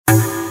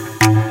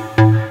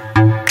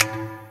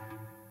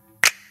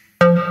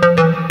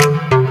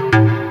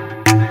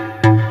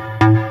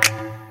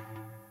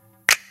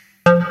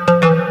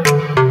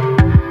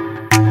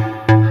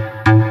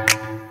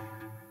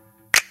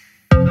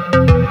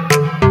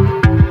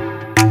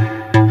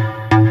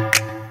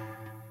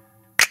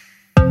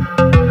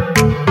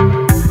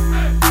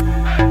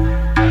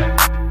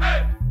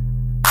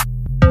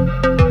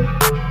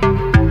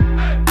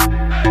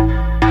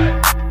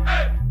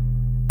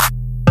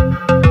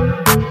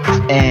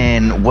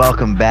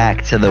welcome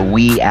back to the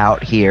We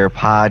Out Here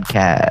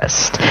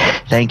podcast.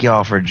 Thank you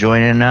all for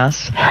joining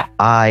us.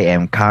 I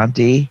am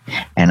Conti,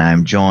 and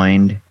I'm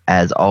joined,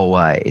 as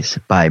always,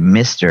 by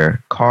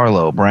Mr.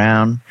 Carlo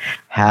Brown.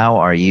 How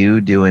are you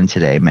doing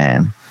today,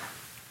 man?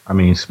 I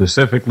mean,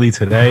 specifically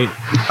today,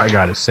 I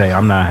gotta say,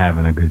 I'm not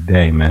having a good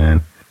day, man.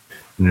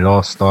 And it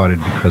all started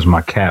because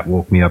my cat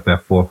woke me up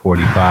at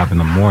 4:45 in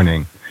the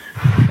morning.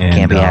 And,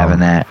 Can't be having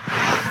that.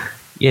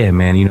 Yeah,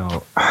 man,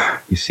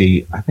 you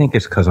see, I think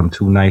it's because I'm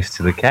too nice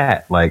to the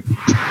cat. Like,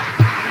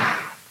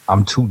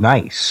 I'm too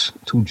nice,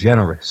 too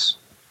generous.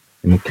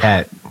 And the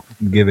cat,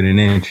 you give it an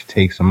inch, it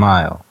takes a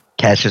mile.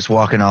 Cat's just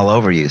walking all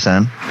over you,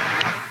 son.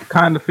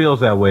 Kind of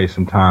feels that way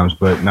sometimes,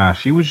 but nah,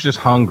 she was just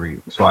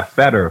hungry. So I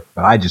fed her,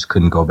 but I just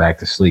couldn't go back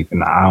to sleep.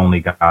 And I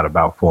only got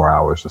about 4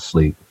 hours of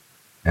sleep.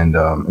 And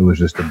it was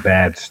just a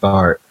bad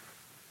start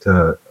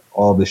to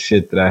all the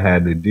shit that I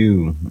had to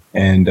do.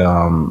 And,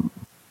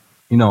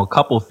 a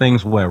couple of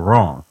things went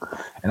wrong.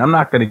 And I'm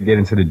not going to get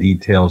into the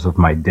details of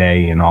my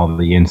day and all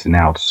the ins and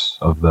outs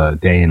of the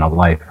day in the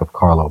life of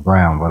Carlo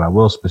Brown, but I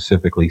will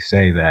specifically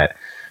say that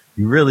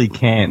you really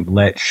can't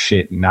let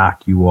shit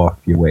knock you off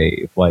your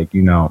wave. Like,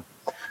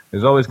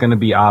 there's always going to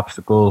be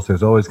obstacles.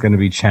 There's always going to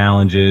be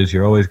challenges.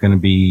 You're always going to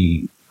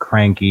be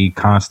cranky,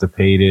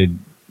 constipated,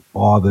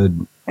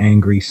 bothered,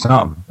 angry,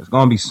 something. There's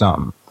going to be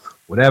something.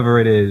 Whatever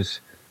it is,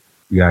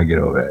 you got to get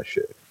over that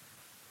shit.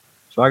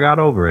 So I got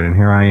over it, and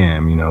here I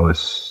am.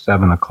 It's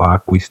 7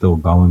 o'clock. We still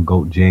going.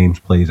 Goat James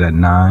plays at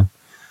 9.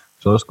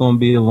 So it's going to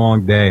be a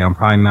long day. I'm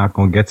probably not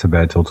going to get to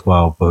bed till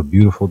 12. But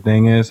beautiful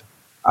thing is,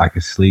 I can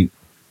sleep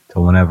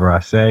till whenever I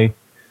say,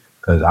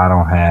 because I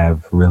don't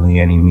have really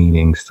any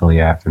meetings till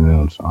the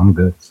afternoon. So I'm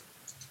good.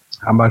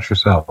 How about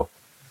yourself?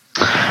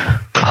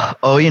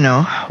 Oh,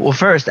 well,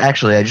 first,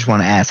 actually, I just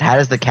want to ask, how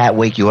does the cat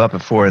wake you up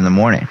at 4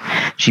 a.m?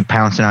 She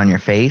pouncing on your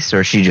face,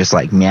 or is she just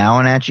like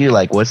meowing at you?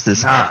 Like, what's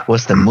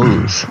the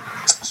moves?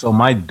 So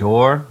my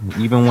door,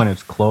 even when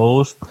it's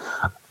closed,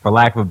 for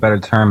lack of a better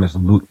term, is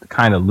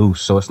kind of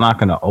loose. So it's not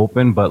going to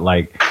open, but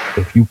like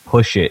if you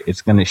push it,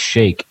 it's going to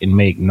shake and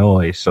make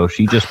noise. So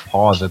she just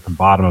paws at the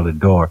bottom of the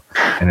door,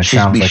 and it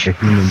sounds like a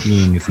human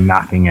being is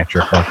knocking at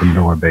your fucking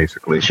door,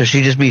 basically. So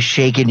she just be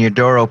shaking your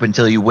door open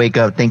until you wake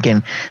up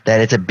thinking that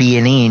it's a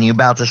B&E and you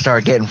about to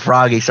start getting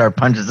froggy, start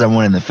punching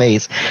someone in the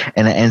face,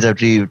 and it ends up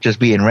to you just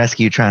being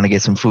rescued trying to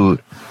get some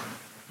food.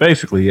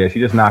 Basically, yeah. She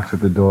just knocks at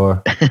the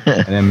door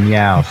and then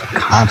meows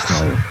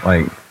constantly.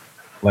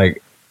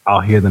 Like I'll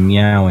hear the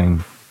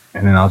meowing,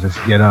 and then I'll just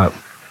get up.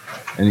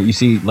 And you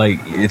see,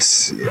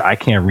 I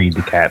can't read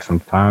the cat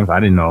sometimes. I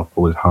didn't know if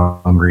it was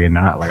hungry or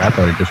not. Like, I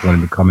thought it just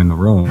wanted to come in the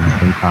room.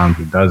 Sometimes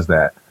it does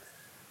that.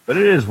 But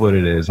it is what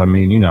it is. I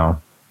mean,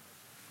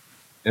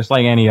 it's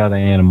like any other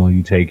animal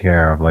you take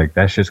care of. Like,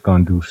 that's just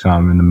going to do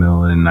something in the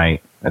middle of the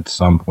night at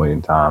some point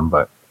in time.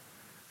 But,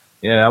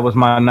 yeah, that was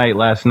my night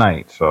last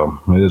night. So,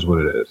 it is what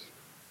it is.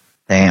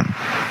 Damn.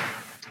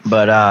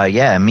 But,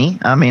 yeah, me?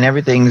 I mean,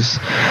 everything's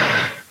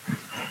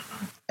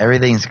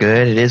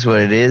good. It is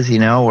what it is.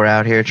 We're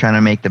out here trying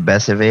to make the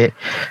best of it.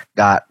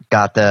 Got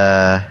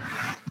the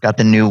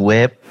new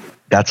whip.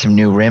 Got some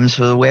new rims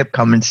for the whip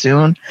coming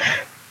soon.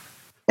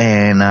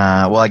 And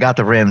I got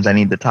the rims. I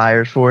need the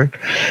tires for it.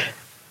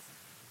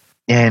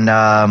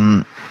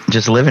 And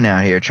just living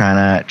out here,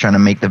 trying to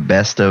make the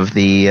best of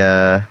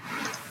the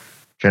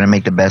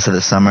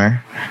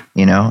summer.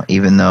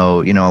 Even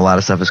though a lot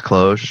of stuff is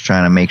closed. Just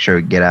trying to make sure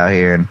we get out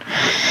here and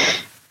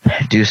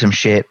do some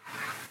shit.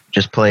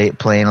 Just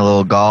playing a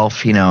little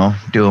golf,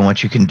 doing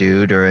what you can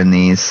do during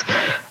these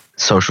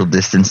social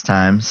distance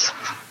times.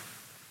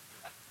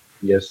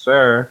 Yes,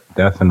 sir.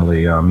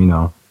 Definitely.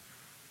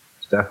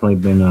 It's definitely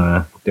been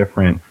a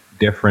different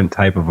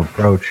type of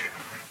approach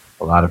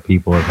a lot of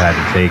people have had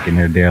to take in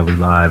their daily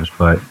lives.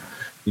 But,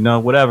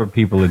 whatever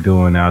people are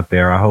doing out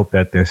there, I hope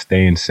that they're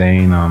staying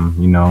sane.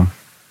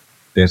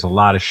 There's a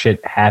lot of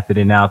shit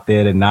happening out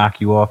there to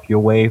knock you off your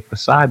way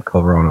beside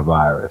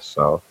coronavirus.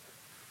 So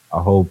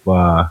I hope,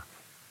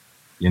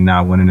 you're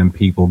not one of them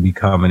people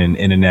becoming an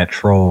internet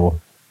troll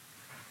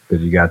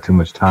because you got too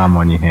much time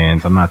on your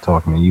hands. I'm not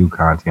talking to you,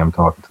 Conti. I'm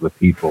talking to the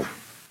people.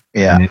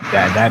 Yeah. And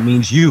that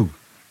means you.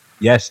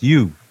 Yes,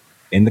 you.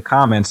 In the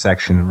comment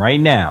section right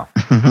now.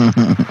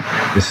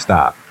 Just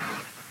stop.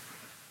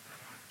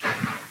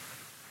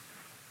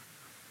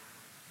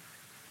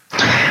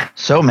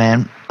 So,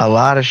 man, a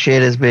lot of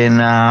shit has been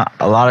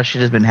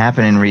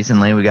happening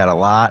recently. We got a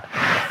lot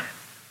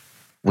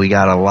of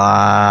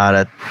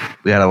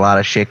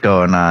shit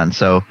going on.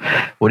 So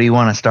what do you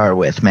want to start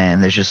with,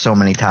 man? There's just so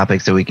many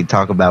topics that we could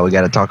talk about. We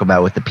got to talk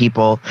about with the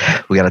people.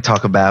 We got to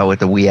talk about with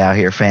the We Out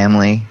Here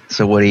family.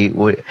 So what do you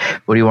want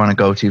to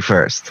go to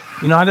first?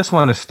 I just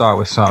want to start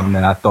with something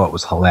that I thought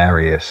was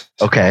hilarious.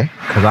 Okay.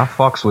 Because I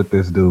fucks with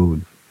this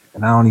dude,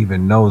 and I don't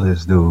even know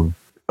this dude.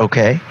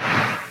 Okay.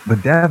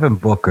 But Devin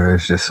Booker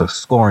is just a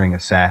scoring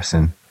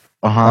assassin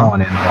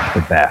on and off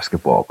the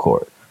basketball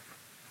court.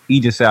 He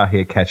just out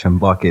here catching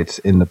buckets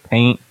in the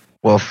paint,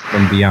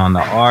 from beyond the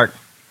arc,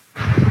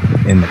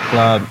 in the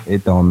club.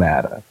 It don't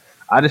matter.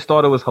 I just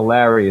thought it was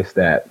hilarious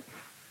that,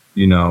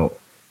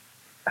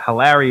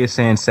 hilarious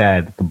and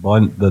sad.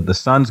 The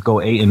Suns go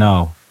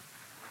 8-0,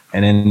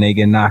 and then they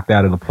get knocked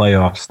out of the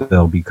playoffs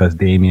still because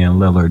Damian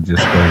Lillard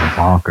just goes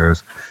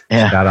bonkers.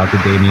 Yeah. Shout out to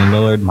Damian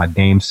Lillard. My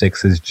Dame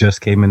Sixes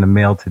just came in the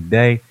mail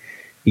today.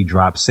 He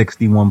dropped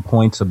 61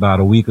 points about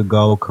a week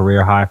ago,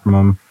 career high from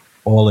him.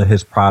 All of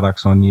his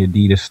products on the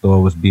Adidas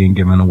store was being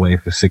given away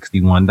for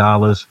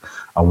 $61.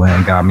 I went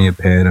and got me a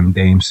pair of them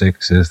Dame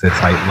Sixes. They're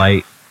tight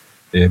light.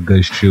 They're a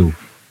good shoe.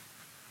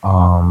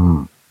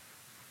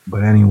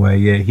 But anyway,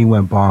 yeah, he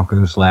went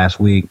bonkers last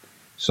week.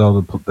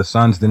 So the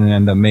Suns didn't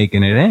end up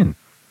making it in.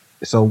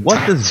 So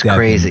what does Devin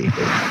crazy.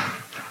 do?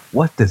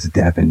 What does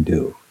Devin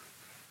do?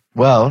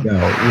 Well,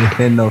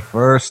 within the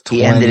first 24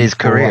 he ended his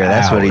career. hours,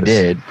 That's what he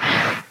did.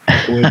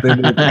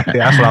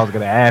 that's what I was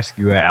going to ask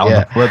you on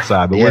the flip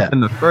side. But within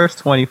the first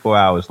 24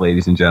 hours,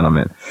 ladies and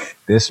gentlemen,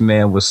 this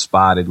man was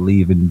spotted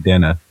leaving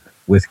dinner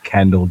with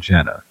Kendall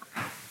Jenner.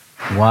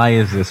 Why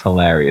is this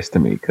hilarious to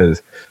me?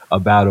 Because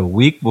about a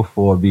week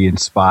before being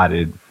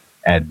spotted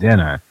at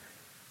dinner,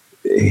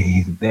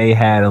 they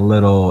had a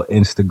little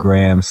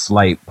Instagram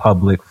slight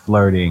public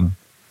flirting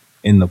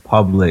in the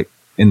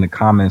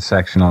comment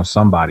section on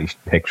somebody's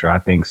picture. I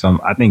think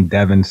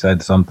Devin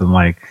said something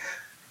like,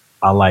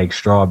 "I like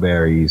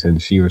strawberries,"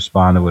 and she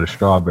responded with a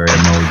strawberry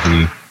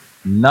emoji.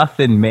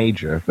 Nothing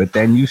major, but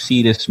then you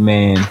see this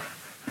man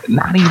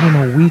not even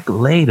a week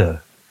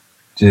later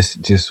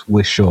just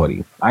with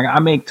shorty. I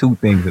make two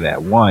things of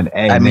that. One,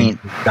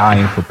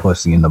 dying for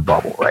pussy in the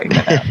bubble right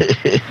now.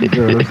 You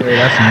know what I'm saying?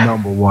 That's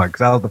number one, because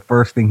that was the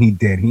first thing he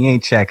did. He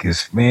ain't check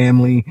his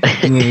family.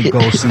 He ain't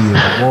go see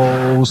his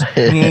wolves.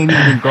 He ain't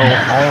even go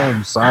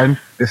home, son.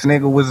 This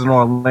nigga was in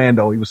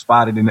Orlando. He was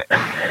spotted in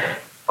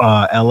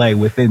LA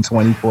within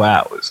 24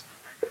 hours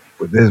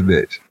with this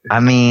bitch.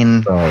 I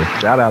mean, so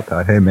shout out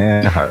to him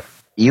and her.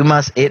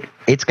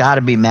 It's got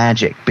to be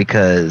magic,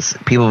 because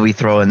people be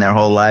throwing their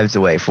whole lives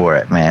away for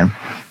it, man.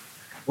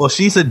 Well,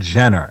 she's a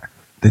Jenner.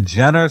 The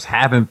Jenners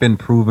haven't been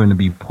proven to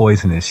be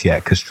poisonous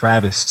yet, because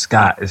Travis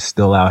Scott is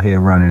still out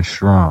here running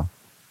strong.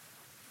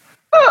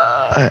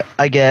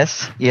 I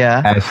guess,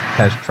 yeah.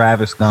 Has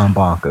Travis gone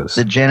bonkers?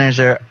 The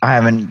Jenners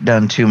haven't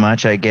done too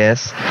much, I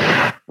guess.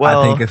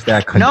 Well, I think it's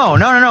that.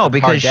 No,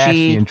 because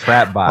Kardashian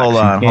trap box. Hold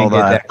on. Get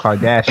that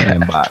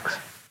Kardashian box.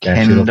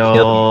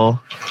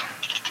 Kendall.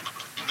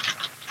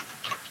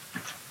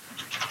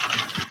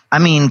 I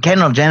mean,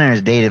 Kendall Jenner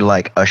has dated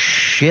like a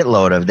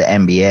shitload of the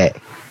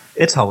NBA.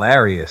 It's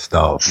hilarious,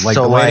 though. Like,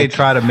 so, the way they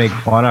try to make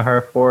fun of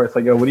her for it. It's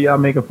like, yo, what are y'all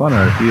making fun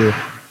of her?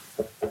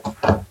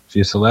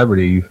 She's a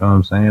celebrity, you feel what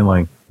I'm saying?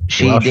 Like,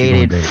 she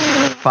dated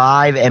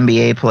 5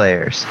 NBA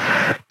players: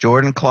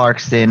 Jordan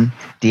Clarkson,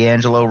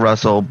 D'Angelo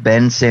Russell,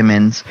 Ben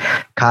Simmons,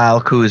 Kyle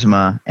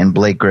Kuzma, and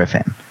Blake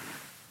Griffin.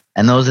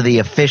 And those are the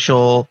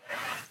official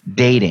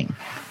dating.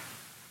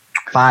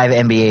 5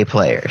 NBA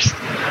players: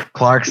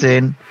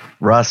 Clarkson,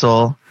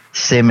 Russell,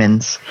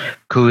 Simmons,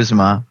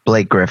 Kuzma,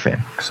 Blake Griffin.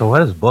 So what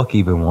does Book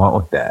even want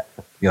with that?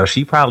 Yo,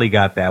 she probably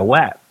got that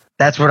whap.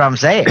 That's what I'm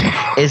saying.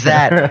 Is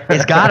that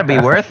it's got to be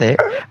worth it.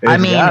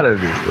 Gotta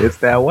be. It's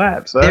that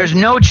whap. Son. There's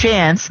no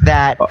chance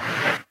that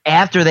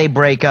after they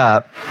break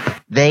up,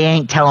 they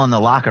ain't telling the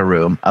locker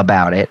room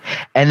about it,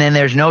 and then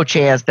there's no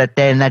chance that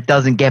then that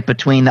doesn't get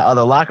between the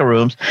other locker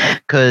rooms,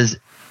 because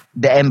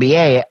the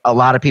NBA, a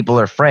lot of people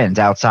are friends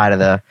outside of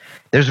the.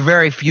 There's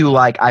very few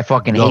like I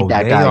fucking hate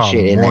that guy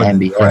shit in the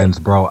NBA. Friends,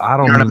 bro. I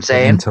don't mean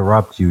to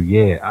interrupt you.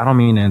 Yeah, I don't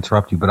mean to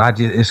interrupt you, but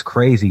it's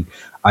crazy.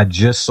 I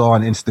just saw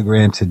on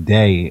Instagram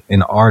today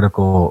an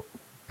article.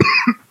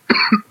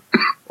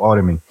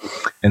 Pardon me,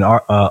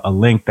 a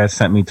link that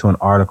sent me to an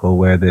article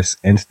where this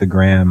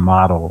Instagram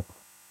model,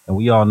 and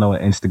we all know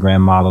what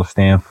Instagram models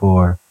stand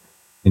for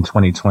in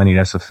 2020.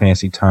 That's a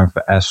fancy term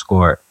for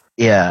escort.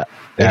 Yeah,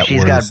 if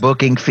she's got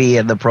booking fee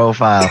in the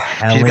profile,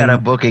 she's got a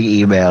booking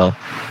email.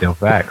 Still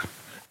facts.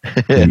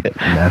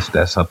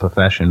 That's her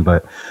profession.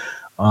 But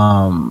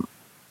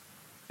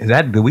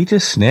did we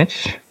just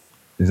snitch?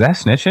 Is that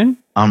snitching?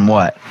 On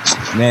what?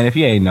 Man, if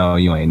you ain't know,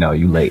 you ain't know.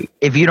 You late.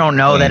 If you don't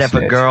know that if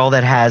a girl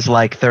that has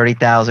like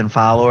 30,000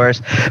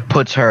 followers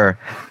puts her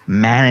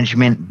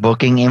management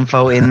booking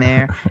info in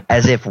there,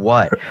 as if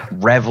what?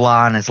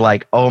 Revlon is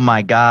like, oh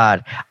my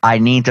God, I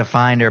need to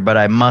find her, but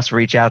I must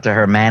reach out to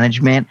her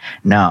management.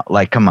 No,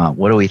 like, come on.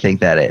 What do we think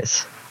that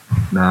is?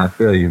 Nah, I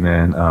feel you,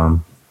 man.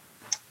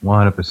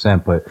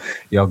 100%. But,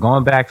 yo,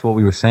 going back to what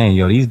we were saying,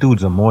 yo, these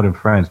dudes are more than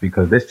friends,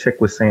 because this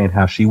chick was saying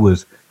how she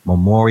was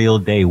Memorial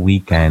Day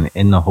weekend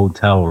in the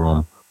hotel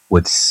room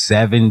with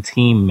 7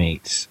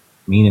 teammates,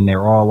 meaning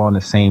they're all on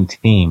the same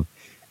team.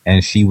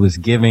 And she was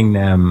giving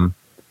them,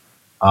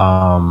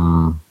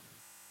 damn,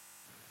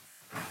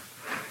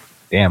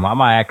 I'm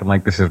acting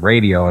like this is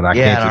radio and I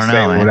can't just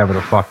say whatever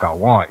the fuck I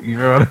want. You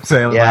know what I'm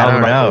saying? Yeah, I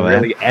don't know,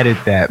 man. Really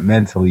edit that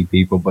mentally,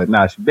 people. But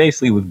nah, she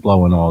basically was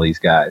blowing all these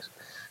guys.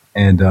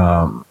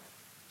 And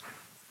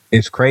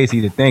it's crazy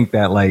to think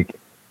that, like,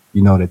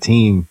 you know, the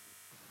team,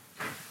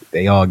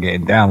 they all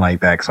getting down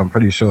like that, because I'm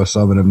pretty sure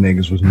some of them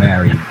niggas was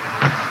married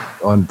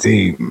on the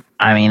team.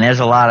 I mean, there's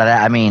a lot of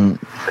that. I mean,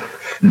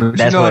 But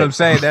you know what I'm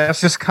saying? That's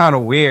just kind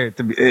of weird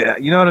to be.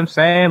 You know what I'm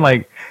saying?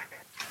 Like,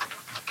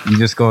 you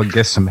just go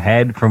get some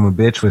head from a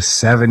bitch with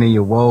 7 of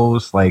your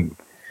woes. Like,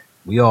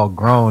 we all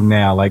grown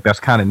now. Like, that's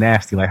kind of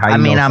nasty. Like, how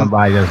you know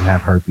somebody doesn't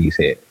have herpes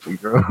head? You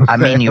know I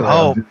mean, you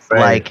hope.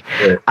 Like,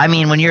 I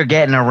mean, when you're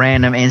getting a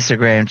random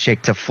Instagram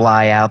chick to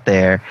fly out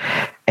there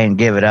and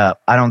give it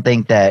up, I don't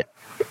think that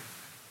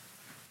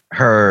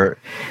her.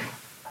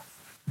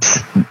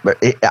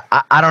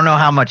 I don't know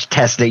how much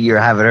testing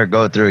you're having her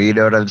go through. You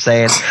know what I'm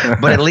saying?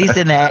 But at least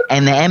in the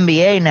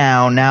NBA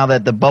now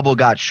that the bubble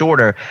got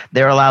shorter,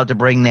 they're allowed to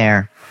bring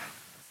their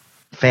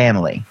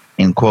family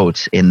in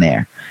quotes in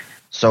there.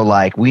 So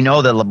like we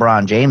know that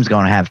LeBron James is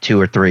going to have two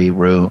or three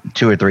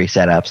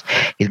setups.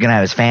 He's going to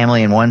have his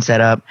family in one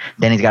setup.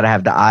 Then he's got to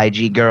have the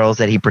IG girls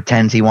that he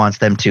pretends he wants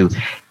them to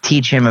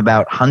teach him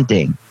about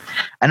hunting.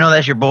 I know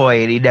that's your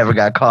boy, and he never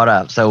got caught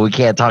up, so we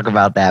can't talk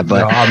about that.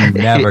 But I'm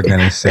never going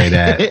to say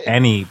that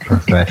any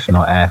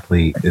professional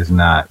athlete is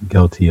not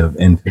guilty of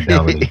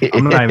infidelity.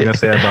 I'm not even going to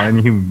say that about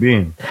any human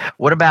being.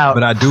 What about?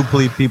 But I do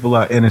believe people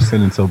are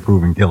innocent until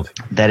proven guilty.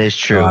 That is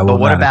true. So but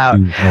what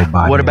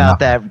about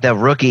that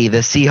rookie, the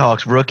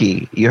Seahawks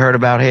rookie? You heard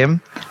about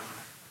him?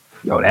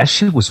 Yo, that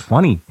shit was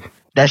funny.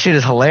 That shit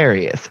is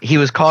hilarious. He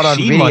was caught on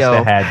video. Must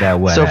have had that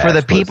wet so for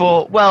the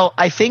people, well,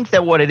 I think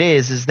that what it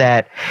is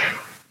that.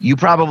 You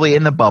probably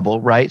in the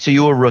bubble, right? So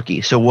you a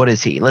rookie. So what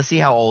is he? Let's see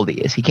how old he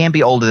is. He can't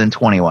be older than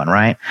 21,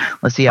 right?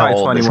 Let's see how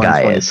old this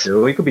guy 22. is.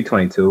 He could be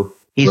 22.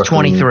 He's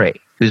 23. He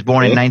was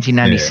born in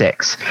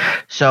 1996. Yeah.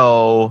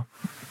 So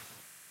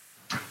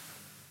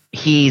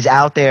he's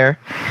out there.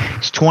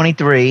 He's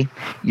 23.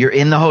 You're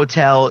in the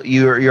hotel.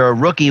 You're a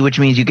rookie, which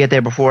means you get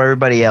there before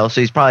everybody else.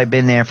 So he's probably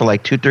been there for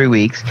like 2-3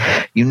 weeks.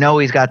 You know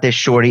he's got this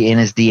shorty in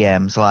his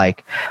DMs,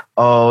 like,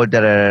 oh, da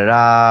da da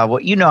da. Well,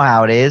 you know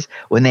how it is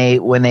when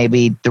they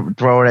be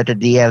throwing at the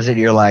DMs, and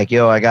you're like,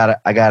 yo, I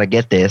gotta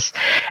get this.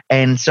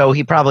 And so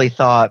he probably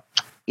thought,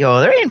 yo,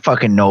 there ain't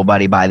fucking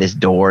nobody by this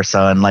door,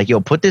 son. Like, yo,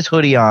 put this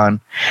hoodie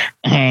on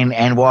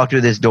and walk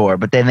through this door.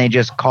 But then they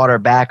just caught her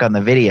back on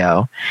the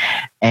video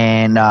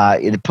and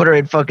put her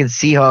in fucking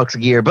Seahawks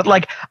gear. But,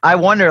 like, I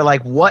wonder,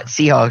 like, what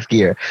Seahawks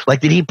gear? Like,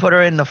 did he put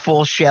her in the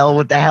full shell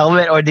with the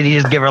helmet, or did he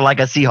just give her,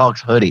 like, a Seahawks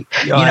hoodie?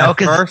 Yo, you know,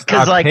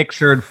 because like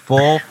pictured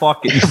full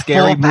fucking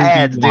Scary Movie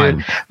pads, one.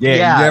 Dude.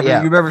 Yeah.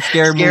 You remember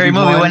Scary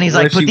Movie when he's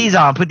like, put these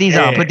on. Yeah. Put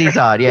these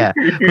on. Yeah.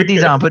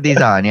 Put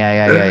these on.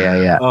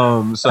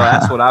 Yeah. So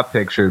that's what I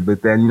pictured.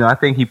 But then, you know, I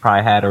think he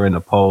probably had her in a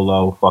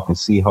polo, fucking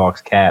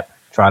Seahawks cap,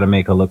 try to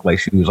make her look like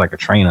she was like a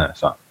trainer or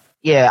something.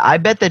 Yeah, I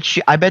bet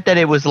that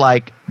it was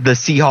like the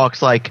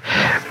Seahawks, like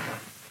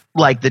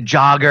the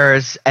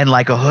joggers and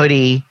like a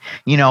hoodie,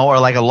 you know,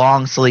 or like a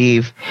long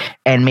sleeve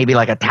and maybe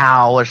like a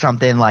towel or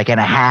something, like, and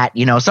a hat,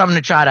 you know, something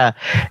to try to,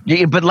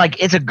 but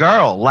like it's a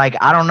girl. Like,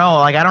 I don't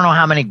know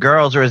how many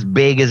girls are as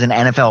big as an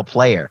NFL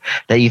player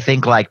that you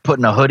think like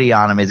putting a hoodie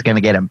on him is going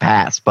to get him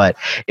past, but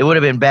it would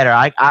have been better.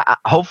 I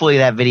hopefully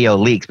that video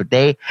leaks, but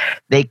they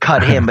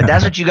cut him, but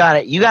that's what you got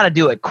to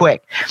do it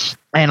quick.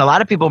 And a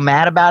lot of people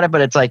mad about it,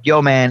 but it's like,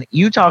 yo, man,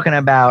 you talking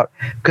about,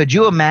 could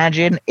you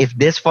imagine if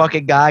this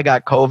fucking guy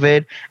got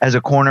COVID as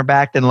a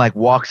cornerback, then like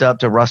walks up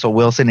to Russell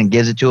Wilson and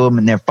gives it to him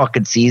and their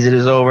fucking season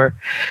is over?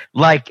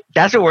 Like,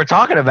 that's what we're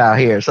talking about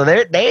here. So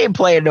they ain't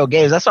playing no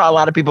games. That's why a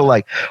lot of people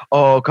like,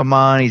 oh, come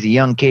on, he's a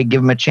young kid,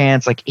 give him a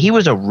chance. Like, he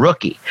was a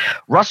rookie.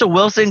 Russell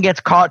Wilson gets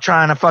caught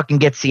trying to fucking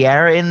get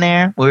Ciara in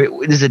there.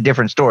 This is a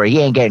different story. He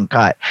ain't getting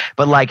cut.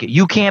 But like,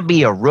 you can't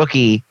be a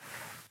rookie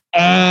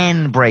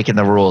and breaking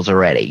the rules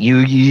already.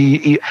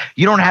 You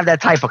don't have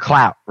that type of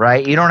clout,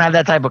 right? You don't have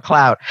that type of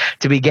clout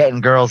to be getting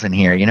girls in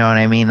here. You know what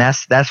I mean?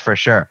 That's for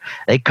sure.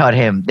 They cut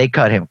him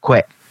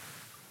quick.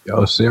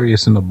 Yo,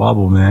 serious in the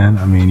bubble, man.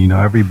 I mean, you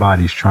know,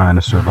 everybody's trying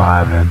to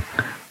survive,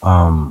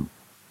 and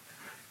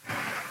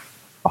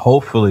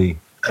hopefully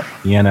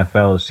the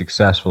NFL is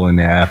successful in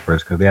their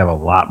efforts because they have a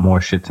lot more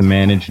shit to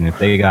manage. And if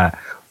they got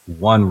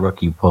one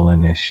rookie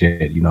pulling this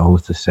shit, you know,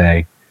 who's to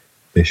say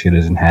this shit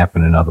isn't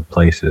happening in other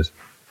places?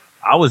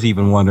 I was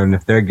even wondering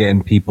if they're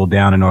getting people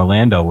down in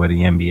Orlando where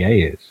the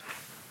NBA is.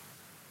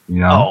 You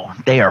know?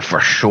 Oh, they are for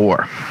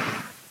sure.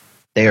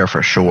 There's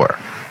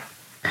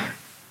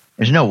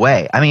no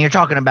way. I mean, you're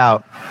talking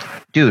about,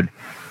 dude,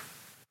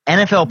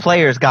 NFL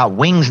players got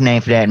wings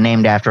named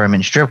after them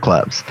in strip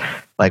clubs.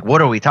 Like,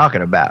 what are we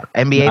talking about?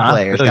 NBA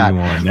players got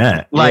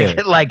that.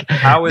 Like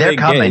how they're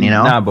coming, you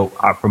know? Nah, but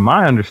from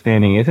my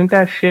understanding, isn't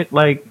that shit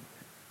like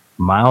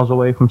miles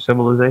away from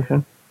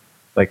civilization?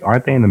 Like,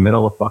 aren't they in the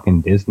middle of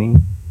fucking Disney?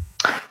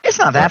 It's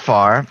not that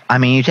far. I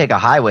mean, you take a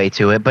highway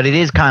to it, but it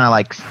is kind of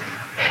like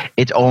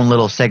its own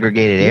little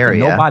segregated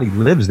area. Nobody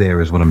lives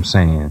there, is what I'm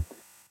saying.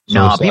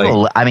 So no,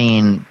 people. Like, I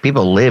mean,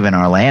 people live in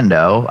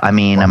Orlando. I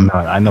mean,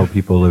 I know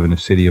people live in the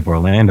city of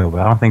Orlando, but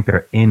I don't think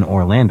they're in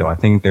Orlando. I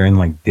think they're in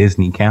like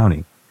Disney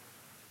County.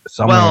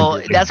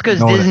 Well, that's because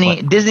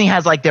Disney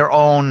has like their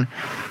own.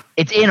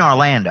 It's in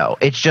Orlando.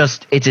 It's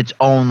its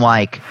own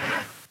like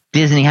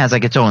Disney has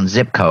like its own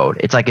zip code.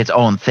 It's like its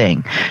own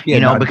thing, Yeah,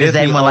 you know, no, because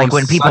Disney then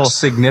when people such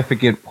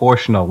significant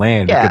portion of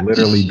land, it could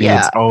literally be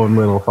its own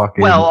little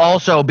fucking. Well,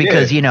 also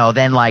because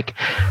then like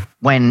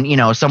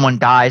when someone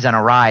dies on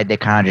a ride, they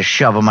kind of just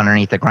shove them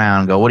underneath the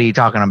ground and go, "What are you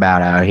talking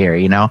about out here?"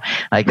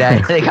 Like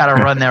that. They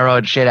gotta run their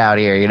own shit out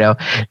here.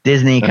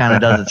 Disney kind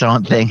of does its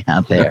own thing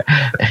out there.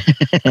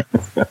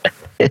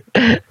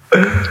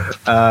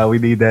 We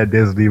need that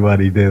Disney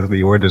money,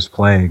 Disney. We're just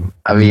playing.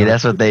 I mean,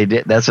 that's what they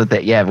did. That's what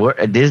they. Yeah,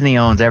 Disney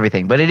owns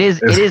everything, but it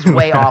is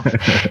way off.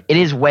 It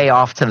is way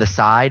off to the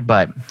side,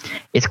 but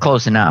it's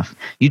close enough.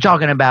 You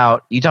talking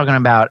about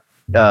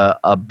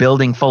a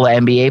building full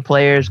of NBA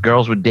players?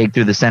 Girls would dig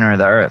through the center of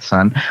the earth,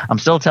 son. I'm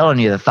still telling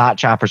you, the thought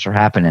choppers are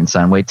happening,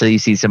 son. Wait till you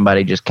see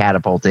somebody just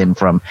catapult in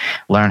from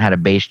learn how to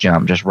base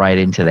jump just right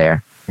into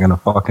there. You're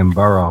gonna fucking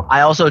burrow. I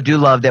also do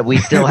love that we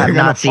still have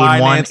not seen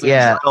one.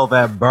 Yeah,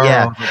 that burrow.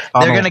 Yeah,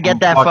 they're gonna get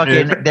that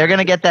fucking. They're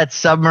gonna get that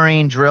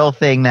submarine drill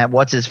thing. That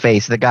what's his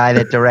face, the guy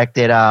that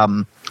directed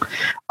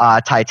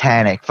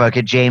Titanic.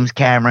 Fucking James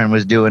Cameron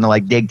was doing to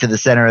like dig to the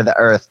center of the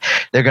earth.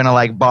 They're gonna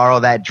like borrow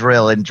that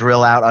drill and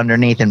drill out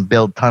underneath and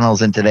build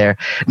tunnels into there.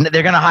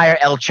 They're gonna hire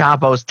El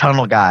Chapo's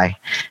tunnel guy.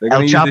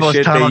 El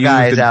Chapo's tunnel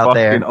guy is out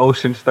there. In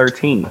Ocean's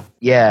 13.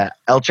 Yeah,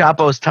 El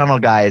Chapo's tunnel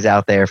guy is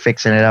out there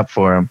fixing it up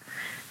for him.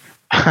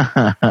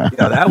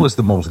 That was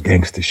the most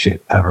gangster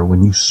shit ever.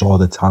 When you saw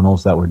the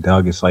tunnels that were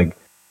dug, it's like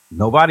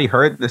nobody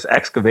heard this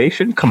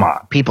excavation. Come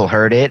on, people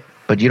heard it,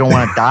 but you don't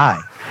want to die.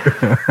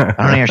 I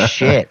don't hear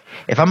shit.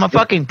 If I'm a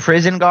fucking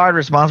prison guard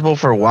responsible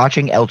for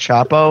watching El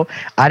Chapo,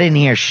 I didn't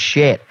hear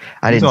shit.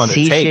 I didn't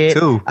see shit.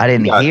 Too. I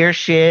didn't hear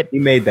shit. He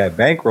made that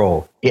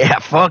bankroll. Yeah,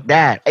 fuck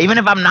that. Even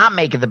if I'm not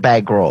making the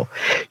bankroll,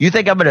 you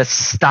think I'm going to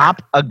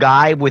stop a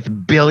guy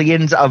with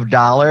billions of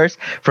dollars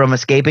from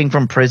escaping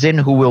from prison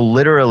who will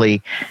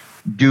literally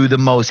do the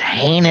most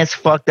heinous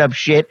fucked up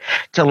shit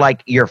to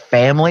like your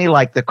family?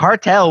 Like the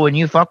cartel, when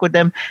you fuck with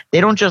them,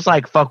 they don't just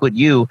like fuck with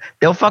you,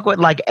 they'll fuck with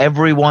like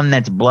everyone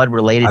that's blood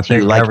related to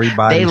you. Like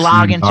they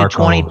log into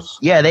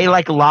they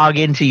like log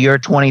into your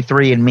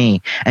 23andMe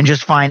and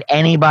just find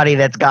anybody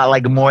that's got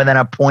like more than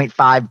a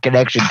 0.5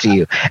 connection to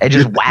you and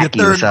just whack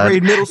you,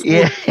 son.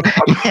 Yeah.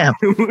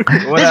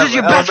 This is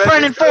your best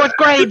friend in 4th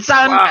grade,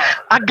 son. Wow.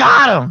 I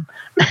got him.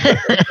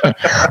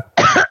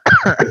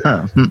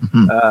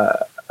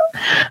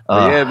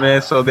 Yeah,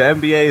 man. So the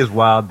NBA is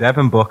wild.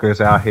 Devin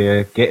Booker's out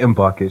here getting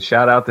buckets.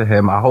 Shout out to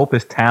him. I hope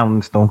his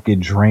talents don't get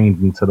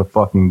drained into the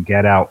fucking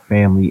Get Out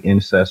family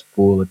incest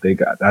pool that they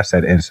got. I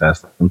said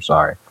incest. I'm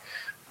sorry.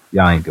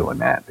 Y'all ain't doing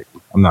that.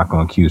 I'm not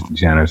going to accuse the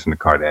Jenners and the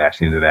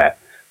Kardashians of that.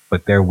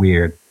 But they're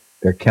weird.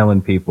 They're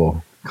killing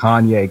people.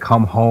 Kanye,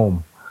 come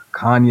home.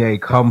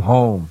 Kanye, come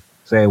home.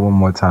 Say it one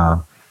more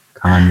time.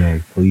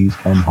 Kanye, please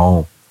come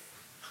home.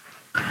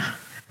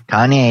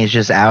 Kanye is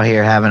just out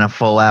here having a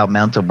full-out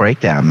mental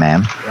breakdown,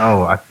 man.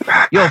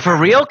 Yo, for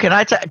real? Can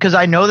I? Because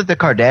I know that the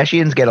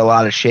Kardashians get a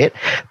lot of shit,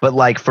 but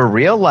like for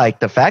real, like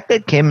the fact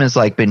that Kim has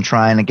like been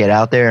trying to get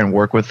out there and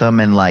work with them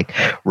and like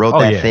wrote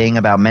that thing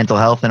about mental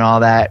health and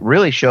all that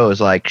really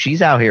shows like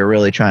she's out here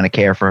really trying to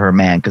care for her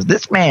man. Because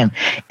this man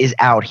is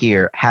out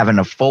here having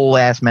a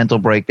full-ass mental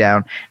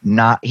breakdown.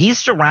 He's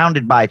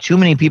surrounded by too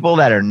many people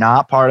that are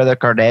not part of the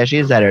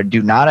Kardashians that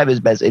do not have his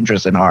best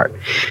interest in heart.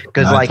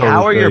 Because like,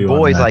 how are your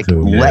boys like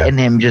letting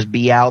him just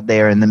be out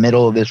there in the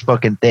middle of this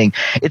fucking thing?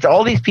 It's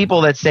all these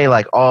people that say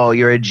like, oh,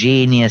 you're a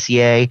genius,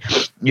 yay,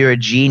 you're a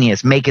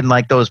genius, making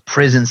like those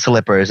prison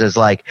slippers as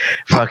like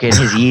fucking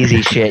his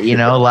Yeezy shit,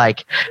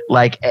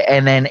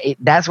 and then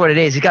that's what it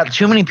is. He's got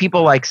too many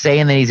people like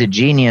saying that he's a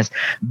genius,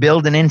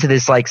 building into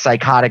this like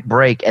psychotic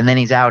break, and then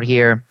he's out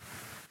here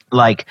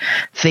like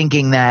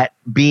thinking that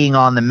being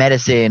on the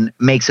medicine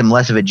makes him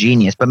less of a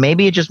genius. But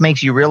maybe it just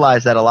makes you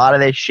realize that a lot of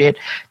this shit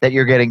that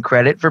you're getting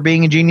credit for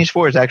being a genius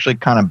for is actually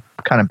kind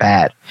of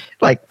bad.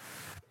 Like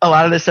a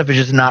lot of this stuff is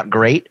just not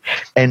great,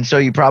 and so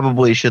you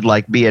probably should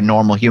like be a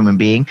normal human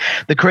being.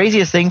 The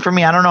craziest thing for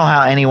me, I don't know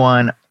how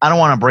anyone, I don't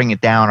want to bring it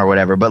down or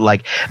whatever, but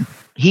like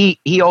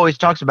he always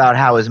talks about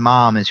how his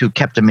mom is who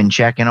kept him in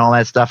check and all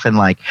that stuff, and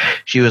like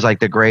she was like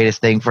the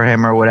greatest thing for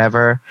him or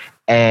whatever,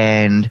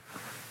 and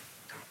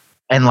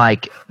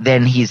like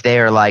then he's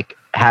there like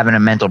having a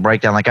mental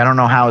breakdown. Like I don't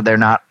know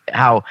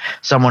how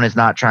someone is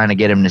not trying to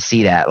get him to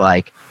see that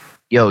like,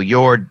 yo,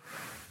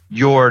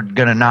 you're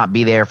gonna not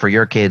be there for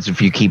your kids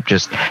if you keep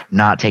just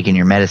not taking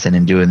your medicine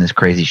and doing this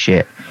crazy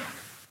shit.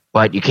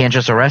 But you can't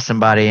just arrest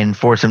somebody and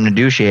force them to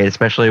do shit,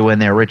 especially when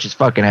they're rich as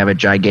fuck and have a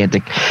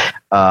gigantic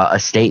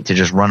estate to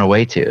just run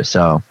away to.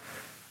 So,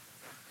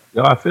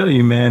 yo, I feel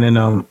you, man.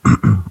 And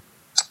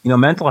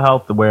mental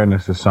health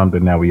awareness is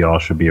something that we all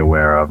should be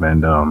aware of.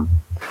 And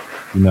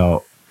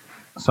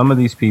some of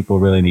these people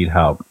really need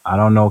help. I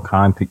don't know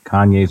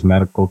Kanye's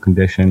medical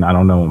condition. I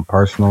don't know him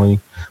personally,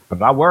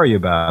 but I worry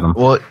about him.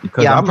 Well,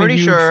 yeah, I'm pretty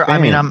sure. Fan.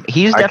 I mean,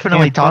 he's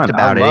definitely talked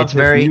about it. It's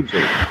very,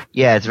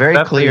 it's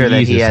very clear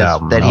that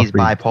he's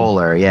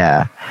bipolar.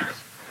 Yeah.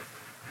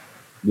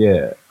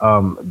 Yeah.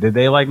 Did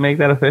they like make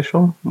that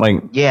official?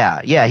 Like,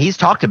 yeah, he's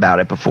talked about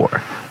it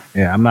before.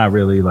 Yeah, I'm not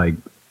really like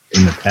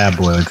in the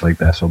tabloids like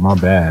that. So my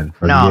bad.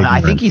 No, I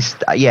think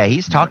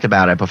he's talked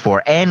about it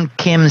before, and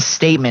Kim's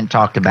statement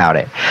talked about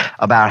it,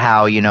 about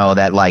how, you know,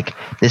 that like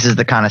this is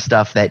the kind of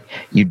stuff that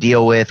you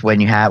deal with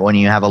when you have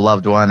a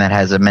loved one that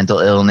has a mental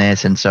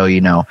illness, and so, you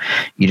know,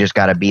 you just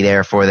got to be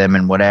there for them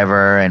and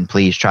whatever, and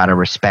please try to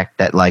respect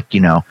that, like, you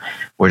know,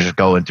 we're just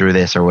going through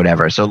this or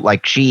whatever. So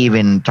like she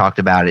even talked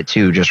about it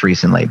too just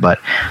recently. But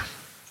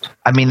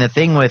I mean, the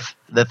thing with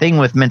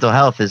mental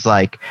health is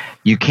like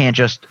you can't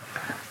just,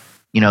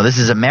 you know, this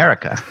is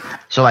America.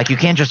 So, like, you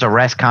can't just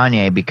arrest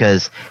Kanye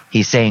because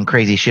he's saying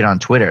crazy shit on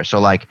Twitter. So,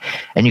 like,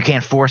 and you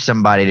can't force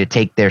somebody to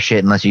take their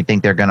shit unless you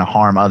think they're going to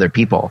harm other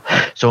people.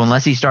 So,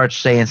 unless he starts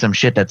saying some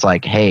shit that's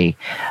like, hey,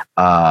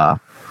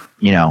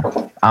 you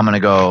know, I'm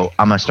going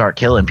to start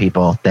killing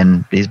people,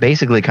 then he's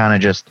basically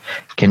kind of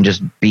can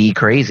just be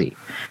crazy.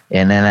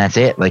 And then that's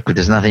it. Like,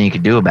 there's nothing you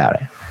can do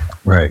about it.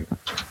 Right.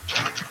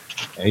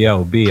 Hey,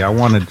 yo, B, I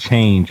want to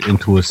change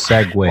into a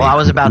segue. Well, I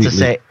was about to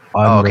say...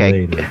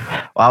 Unrelated. Okay.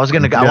 Well, I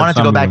wanted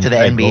to go back to the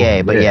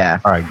NBA, but yeah.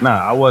 All right. Nah,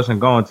 I wasn't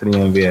going to the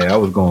NBA. I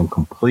was going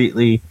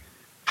completely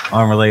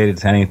unrelated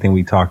to anything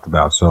we talked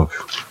about. So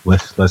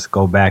let's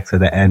go back to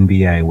the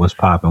NBA. What's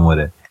popping with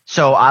it?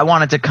 So I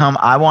wanted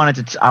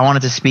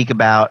to speak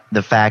about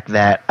the fact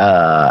that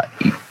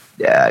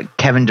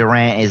Kevin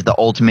Durant is the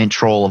ultimate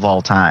troll of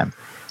all time.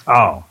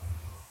 Oh,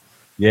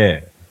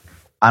 yeah.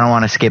 I don't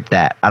want to skip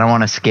that.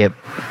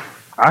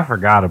 I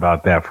forgot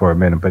about that for a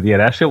minute, but yeah,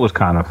 that shit was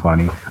kind of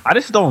funny. I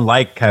just don't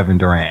like Kevin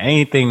Durant,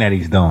 anything that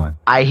he's doing.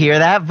 I hear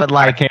that, but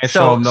like, I can't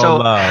show him no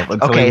love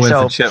until he wins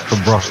a chip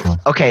for Brooklyn.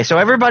 Okay, so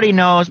everybody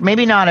knows,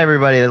 maybe not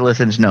everybody that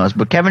listens knows,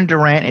 but Kevin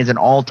Durant is an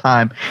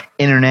all-time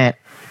internet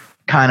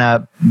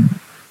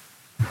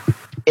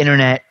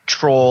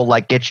troll,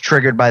 like gets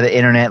triggered by the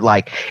internet,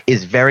 like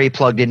is very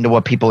plugged into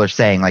what people are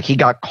saying. Like he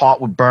got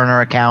caught with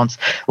burner accounts,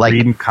 like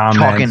reading comments,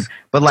 talking,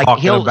 but like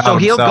he'll go,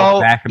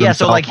 yeah.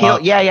 So like he'll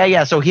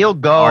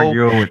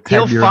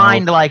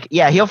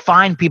he'll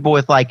find people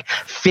with like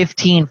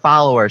 15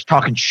 followers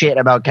talking shit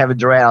about Kevin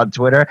Durant on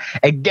Twitter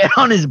and get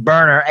on his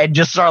burner and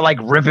just start like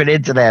ripping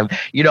into them,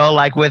 you know,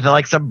 like with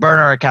like some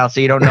burner account,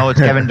 so you don't know it's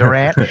Kevin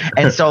Durant.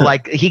 And so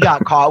like he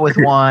got caught with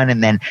one,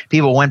 and then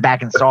people went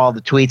back and saw all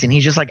the tweets, and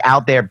he's just like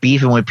out there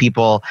beefing with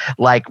people,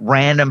 like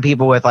random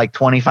people with like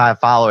 25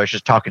 followers,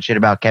 just talking shit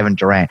about Kevin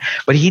Durant.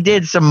 But he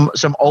did some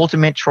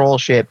ultimate troll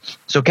shit.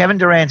 So Kevin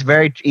Durant's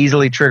very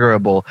easily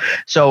triggerable.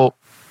 So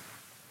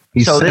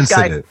he's this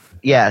sensitive. guy,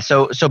 yeah.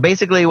 So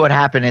basically, what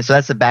happened is, so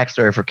that's the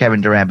backstory for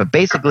Kevin Durant. But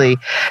basically,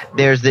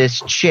 there's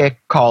this chick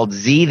called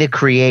Z the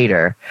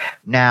Creator.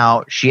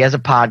 Now she has a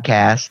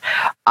podcast.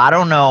 I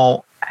don't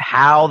know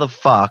how the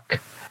fuck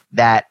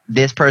that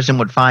this person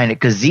would find it,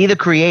 because Z the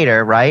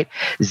Creator, right?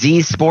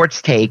 Z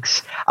Sports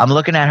Takes. I'm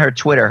looking at her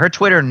Twitter. Her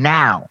Twitter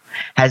now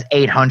has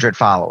 800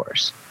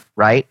 followers,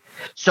 right?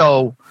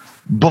 So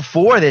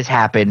before this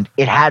happened,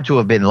 it had to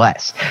have been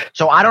less.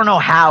 So I don't know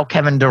how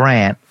Kevin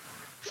Durant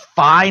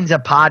finds a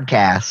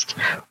podcast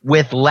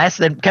with less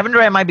than. Kevin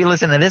Durant might be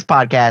listening to this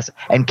podcast,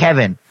 and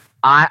Kevin,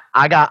 I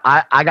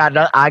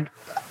got.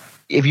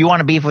 If you want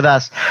to beef with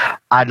us,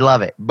 I'd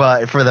love it,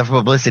 but for the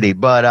publicity.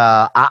 But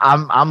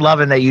I'm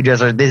loving that you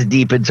just are this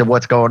deep into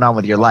what's going on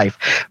with your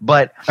life,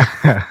 but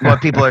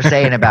what people are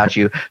saying about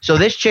you. So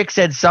this chick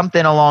said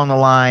something along the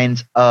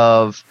lines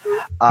of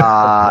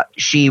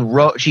she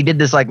did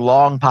this like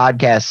long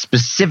podcast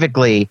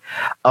specifically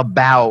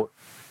about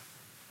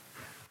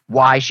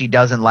why she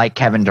doesn't like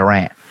Kevin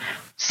Durant.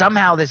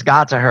 Somehow this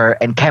got to her,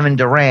 and Kevin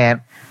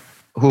Durant,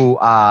 who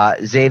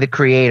Zay the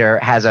Creator,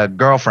 has a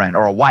girlfriend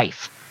or a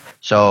wife.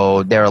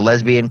 So they're a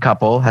lesbian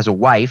couple, has a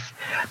wife.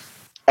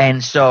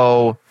 And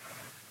so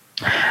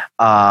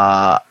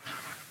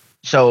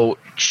so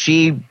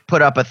she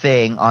put up a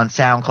thing on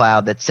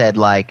SoundCloud that said,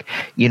 like,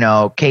 you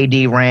know,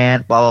 KD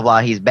rant, blah, blah,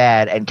 blah, he's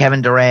bad. And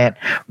Kevin Durant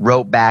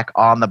wrote back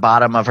on the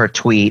bottom of her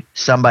tweet,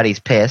 somebody's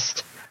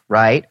pissed,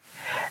 right?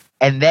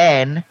 And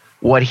then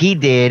what he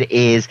did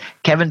is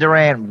Kevin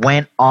Durant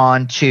went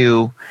on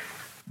to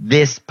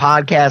this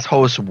podcast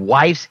host's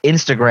wife's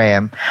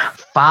Instagram,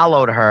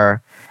 followed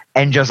her,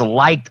 and just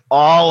liked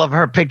all of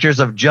her pictures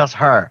of just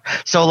her.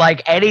 So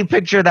like any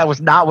picture that was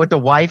not with the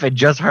wife and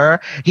just her,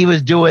 he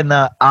was doing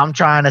the I'm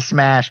trying to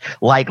smash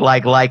like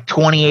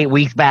 28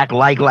 weeks back,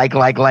 like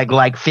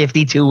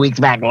 52 weeks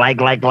back,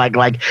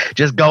 like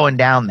just going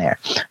down there.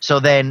 So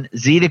then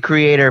Z the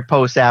Creator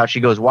posts out, she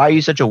goes, "Why are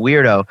you such a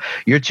weirdo?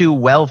 You're too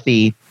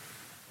wealthy."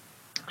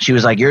 She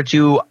was like, "You're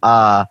too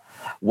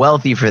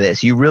wealthy for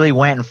this. You really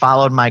went and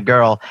followed my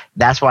girl.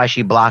 That's why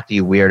she blocked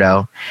you,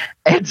 weirdo."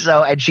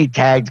 And she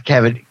tagged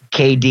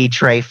KD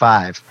Trey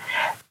 5.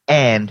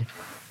 And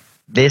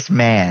this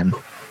man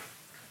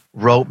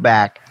wrote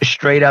back,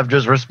 straight up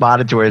just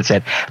responded to her and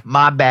said,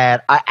 "My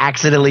bad. I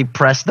accidentally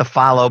pressed the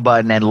follow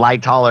button and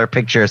liked all her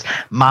pictures.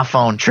 My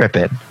phone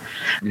tripping."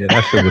 Yeah,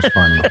 that shit was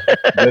funny.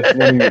 Just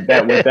when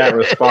with that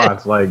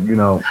response, like, you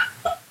know,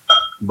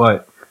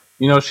 but,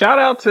 you know, shout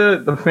out to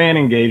the fan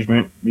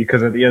engagement,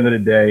 because at the end of the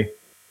day,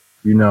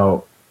 you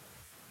know,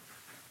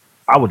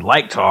 I would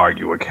like to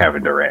argue with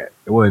Kevin Durant.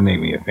 It wouldn't make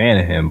me a fan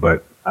of him,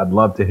 but I'd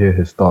love to hear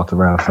his thoughts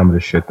around some of the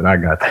shit that I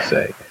got to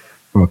say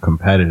from a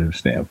competitive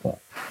standpoint.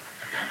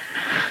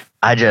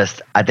 I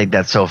think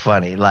that's so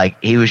funny. Like,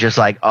 he was just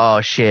like,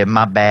 oh shit,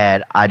 my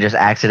bad. I just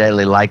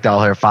accidentally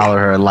followed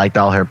her, and liked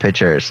all her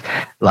pictures.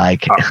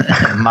 Like,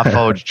 my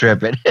phone's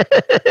tripping.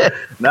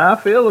 Nah, I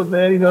feel it,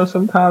 man. You know,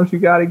 sometimes you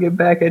got to get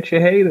back at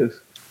your haters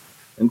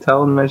and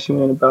tell them that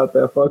you ain't about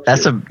that fuck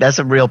shit. That's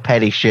some real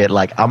petty shit.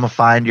 Like, I'm gonna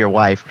find your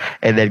wife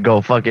and then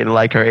go fucking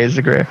like her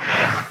Instagram.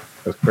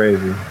 That's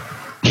crazy.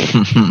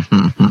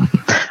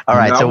 All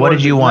right, so what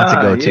did you want to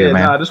go to,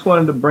 man? I just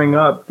wanted to bring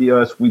up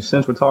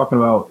since we're talking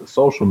about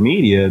social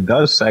media, it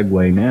does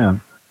segue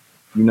now.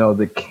 You know,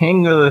 the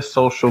king of the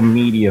social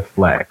media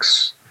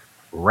flex,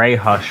 Ray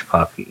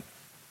Hushpuppi.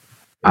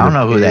 I don't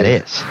know who that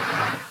is.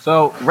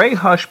 So Ray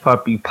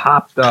Hushpuppi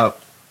popped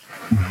up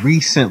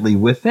recently,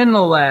 within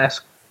the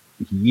last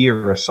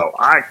year or so.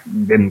 I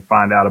didn't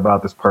find out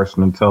about this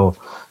person until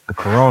the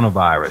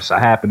coronavirus. I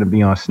happened to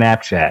be on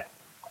Snapchat,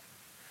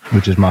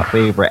 which is my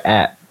favorite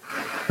app,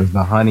 because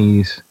the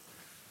honeys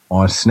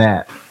on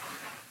Snap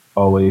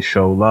always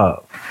show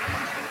love.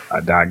 I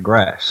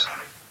digress.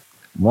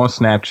 I'm on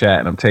Snapchat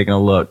and I'm taking a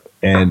look,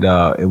 and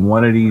in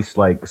one of these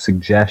like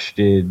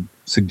suggested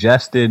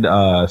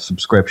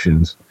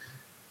subscriptions,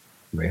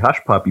 Ray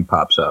Hushpuppi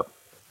pops up,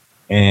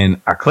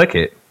 and I click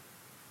it,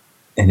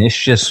 and it's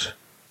just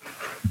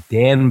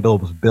Dan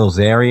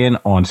Bilzerian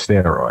on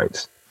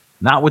steroids.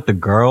 Not with the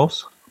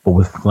girls, but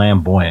with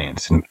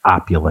flamboyance and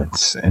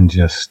opulence and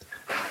just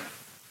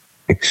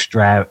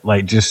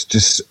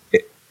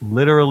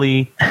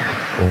literally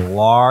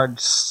large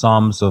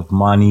sums of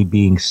money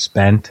being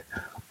spent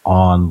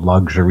on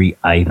luxury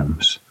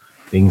items.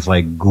 Things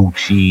like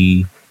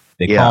Gucci.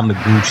 They call him the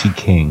Gucci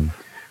King.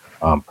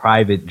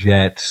 Private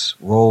jets,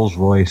 Rolls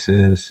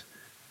Royces,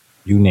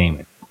 you name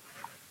it.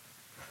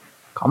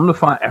 Come to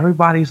find,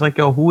 everybody's like,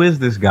 yo, who is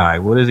this guy?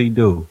 What does he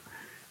do?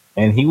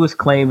 And he was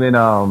claiming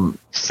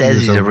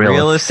says he's a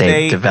real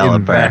estate developer.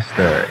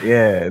 Investor.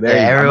 Yeah,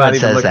 everyone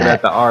says that.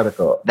 At the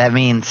article. That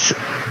means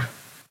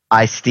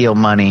I steal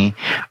money,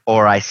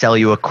 or I sell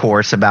you a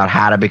course about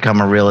how to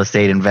become a real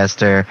estate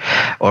investor,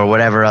 or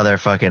whatever other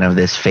fucking of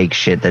this fake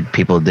shit that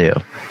people do.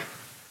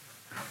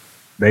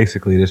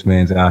 Basically, this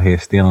man's out here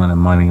stealing and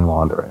money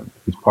laundering.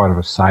 He's part of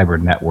a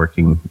cyber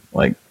networking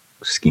like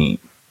scheme,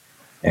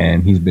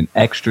 and he's been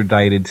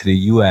extradited to the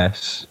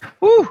U.S.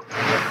 Woo!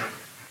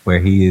 Where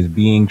he is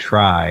being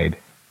tried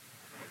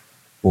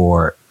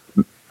for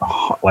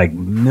like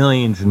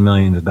millions and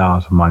millions of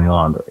dollars of money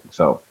laundering.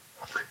 So,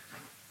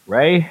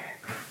 Ray,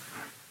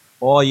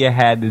 all you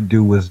had to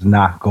do was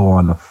not go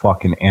on the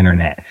fucking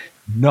internet.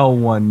 No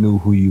one knew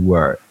who you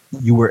were.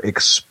 You were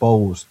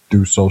exposed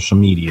through social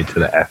media to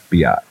the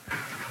FBI.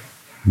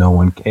 No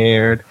one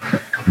cared.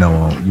 No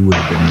one. You would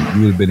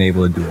have been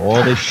able to do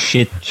all this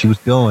shit that you was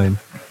doing,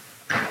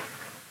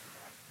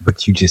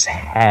 but you just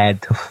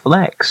had to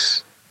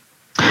flex.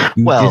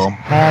 You just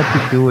had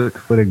to do it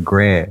for the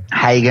gram.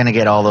 How you gonna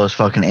get all those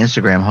fucking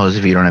Instagram hoes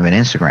if you don't have an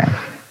Instagram?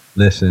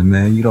 Listen,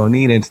 man, you don't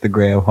need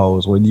Instagram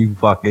hoes when you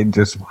fucking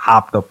just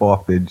hopped up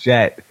off the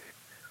jet,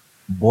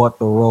 bought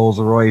the Rolls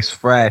Royce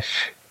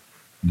fresh,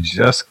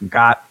 just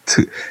got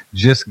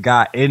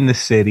in the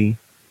city.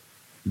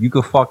 You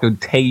could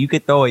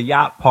throw a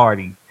yacht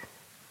party,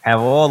 have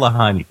all the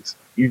honeys.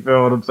 You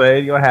feel what I'm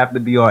saying? You don't have to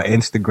be on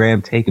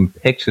Instagram taking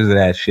pictures of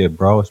that shit,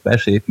 bro,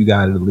 especially if you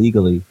got it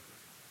illegally.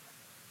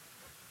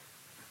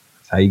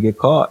 That's how you get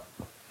caught.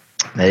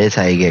 That is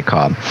how you get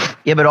caught.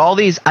 Yeah, but all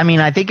these, I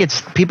mean, I think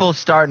it's people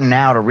starting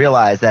now to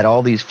realize that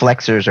all these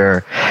flexers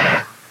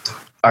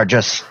are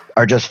just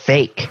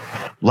fake.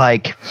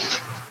 Like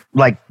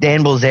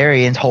Dan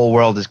Bilzerian's whole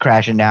world is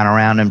crashing down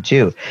around him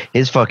too.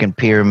 His fucking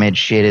pyramid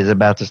shit is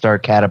about to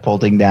start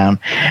catapulting down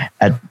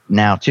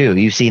now too.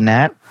 You seen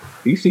that?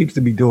 He seems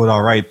to be doing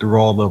all right through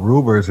all the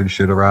rumors and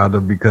shit around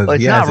him because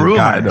he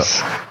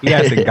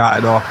hasn't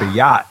gotten off the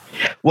yacht.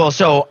 Well,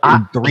 so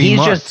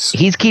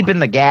he's keeping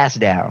the gas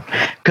down,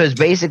 because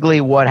basically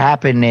what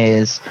happened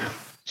is,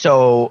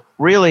 so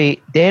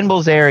really Dan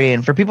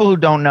Bilzerian, for people who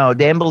don't know,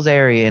 Dan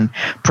Bilzerian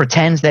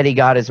pretends that he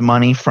got his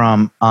money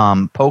from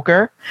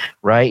poker,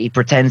 right? He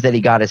pretends that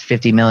he got his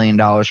 $50 million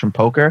from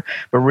poker,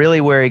 but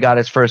really where he got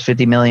his first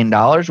 $50 million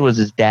was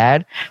his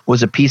dad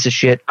was a piece of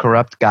shit,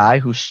 corrupt guy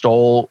who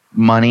stole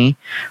money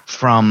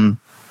from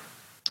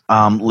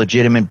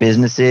legitimate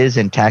businesses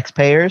and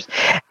taxpayers.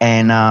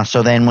 And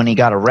so then when he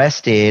got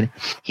arrested,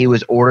 he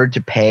was ordered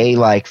to pay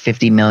like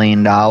 $50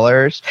 million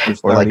or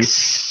like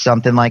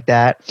something like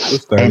that.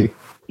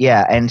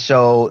 And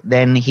so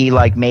then he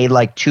like made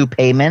like 2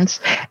 payments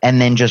and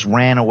then just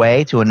ran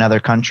away to another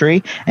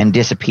country and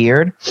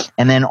disappeared.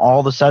 And then all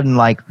of a sudden,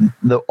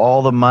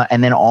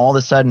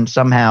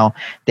 somehow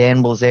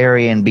Dan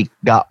Bilzerian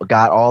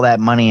got all that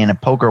money in a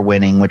poker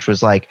winning, which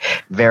was like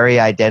very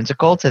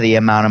identical to the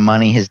amount of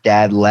money his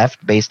dad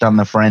left based on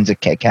the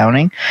forensic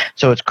accounting.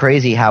 So it's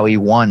crazy how he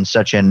won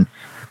such an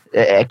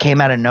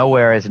came out of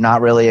nowhere as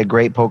not really a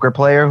great poker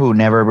player who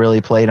never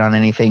really played on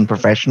anything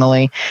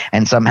professionally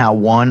and somehow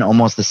won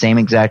almost the same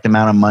exact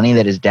amount of money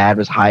that his dad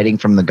was hiding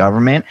from the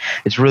government.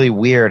 It's really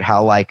weird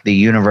how like the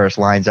universe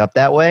lines up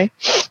that way.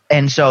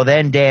 And so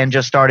then Dan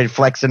just started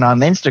flexing on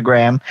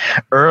Instagram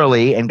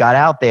early and got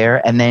out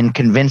there and then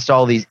convinced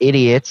all these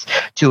idiots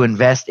to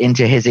invest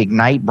into his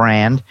Ignite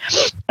brand.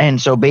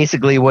 And so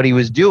basically what he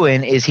was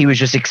doing is he was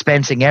just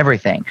expensing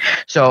everything.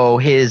 So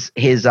his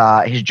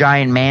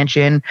giant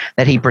mansion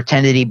that he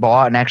pretended he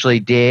bought and actually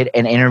did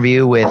an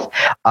interview with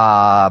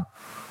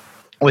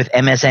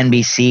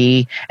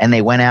MSNBC, and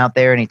they went out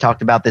there and he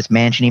talked about this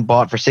mansion he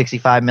bought for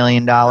 $65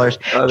 million.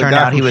 Turned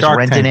out he was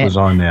renting it.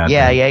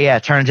 Yeah.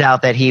 Turns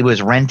out that he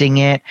was renting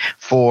it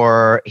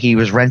for like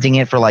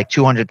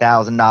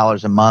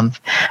 $200,000 a month.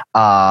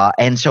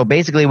 And so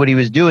basically what he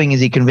was doing is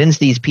he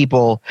convinced these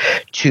people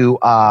to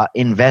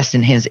invest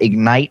in his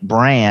Ignite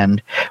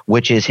brand,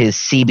 which is his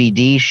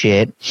CBD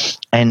shit.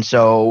 And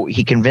so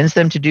he convinced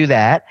them to do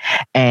that.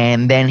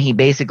 And then he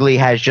basically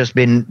has just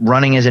been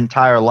running his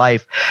entire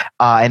life.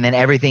 And then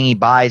everything he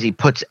buys, he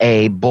puts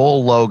a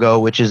bull logo,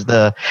 which is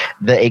the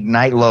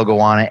Ignite logo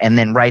on it, and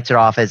then writes it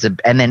off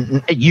and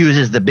then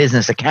uses the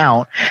business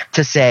account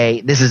to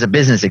say this is a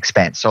business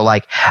expense. So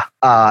like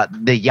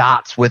the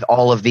yachts with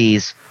all of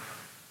these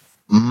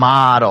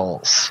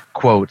models,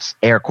 quotes,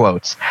 air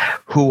quotes,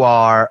 who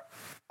are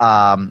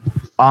on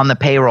the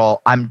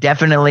payroll. I'm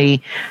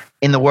definitely,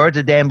 in the words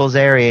of Dan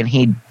Bilzerian,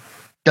 he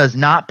does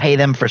not pay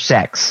them for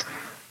sex.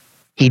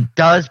 He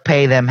does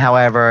pay them,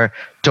 however,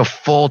 to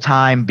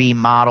full-time be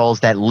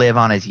models that live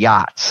on his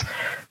yachts.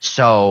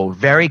 So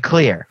very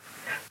clear.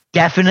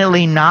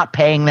 Definitely not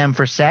paying them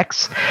for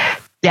sex.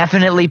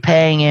 Definitely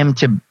paying them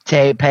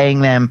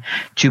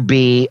to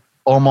be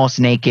almost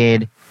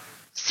naked,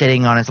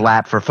 sitting on his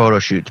lap for photo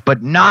shoots,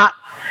 but not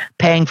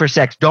paying for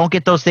sex. Don't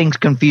get those things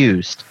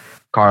confused,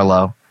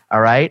 Carlo.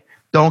 All right?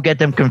 Don't get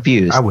them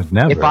confused. I would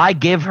never. If I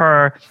give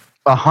her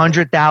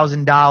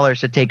 $100,000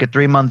 to take a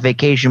 3-month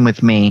vacation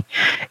with me,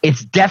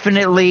 it's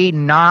definitely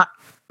not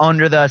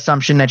under the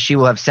assumption that she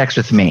will have sex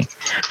with me.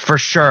 For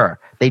sure.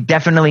 They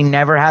definitely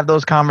never have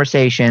those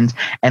conversations,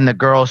 and the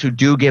girls who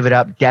do give it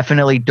up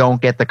definitely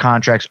don't get the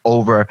contracts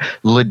over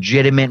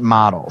legitimate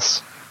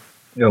models.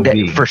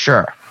 For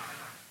sure.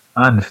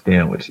 I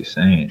understand what you're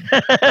saying.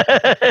 But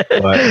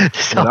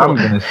what I'm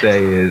going to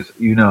say is,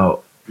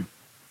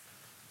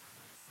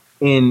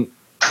 in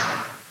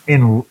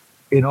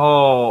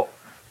all,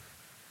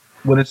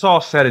 when it's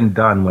all said and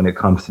done, when it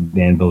comes to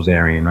Dan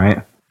Bilzerian,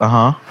 right?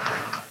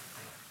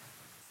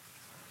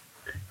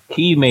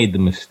 He made the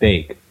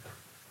mistake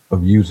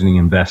of using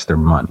investor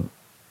money.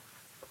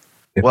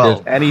 If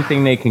there's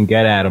anything they can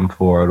get at him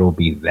for, it'll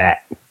be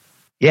that.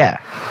 Yeah.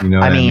 You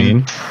know what I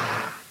mean?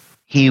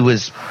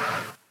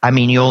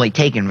 You only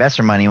take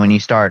investor money when you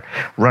start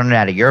running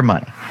out of your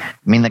money. I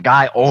mean, the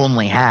guy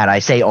only had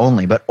like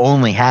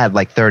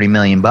 $30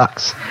 million.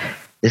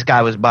 This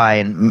guy was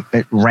buying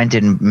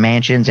rented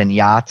mansions and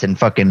yachts and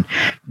fucking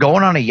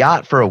going on a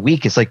yacht for a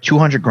week. It's like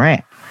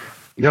 $200,000.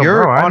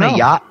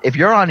 If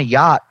you're on a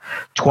yacht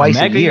twice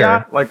a year,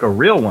 yacht, like a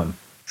real one.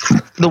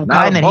 The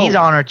kind that he's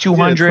on are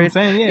 200.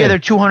 Yeah, they're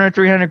 200,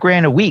 300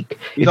 grand a week.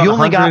 If you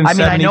only got,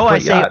 I know I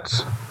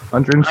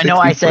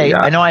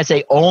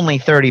say only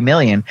 30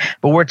 million,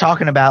 but we're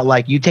talking about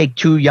like you take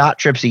 2 yacht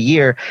trips a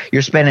year,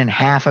 you're spending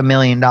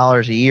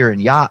 $500,000 a year in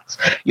yachts.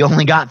 You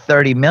only got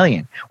 30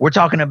 million. We're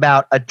talking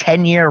about a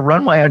 10-year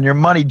runway on your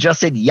money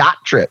just in yacht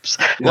trips.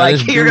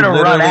 Like you're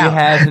gonna run out.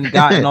 Hasn't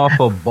gotten off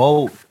a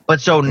boat. But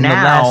so in now, the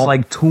last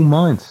like 2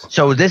 months.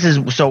 So this is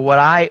what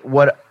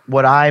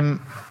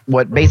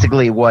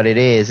it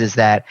is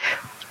that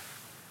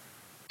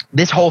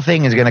this whole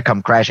thing is going to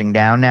come crashing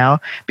down now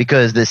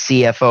because the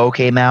CFO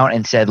came out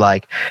and said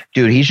like,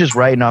 dude, he's just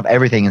writing off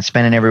everything and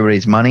spending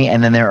everybody's money.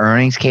 And then their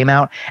earnings came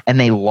out and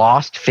they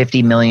lost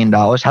 $50 million.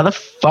 How the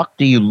fuck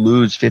do you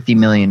lose $50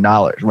 million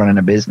running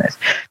a business?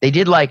 They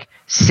did like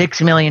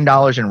 $6 million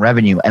in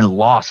revenue and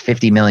lost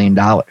 $50 million.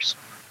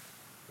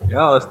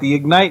 Yo, it's the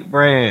Ignite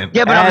brand.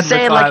 Yeah, but I'm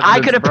saying like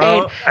I could have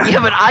paid. Yeah,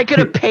 but I could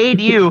have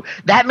paid you.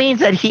 That means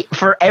that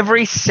for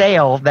every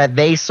sale that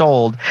they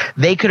sold,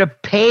 they could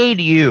have paid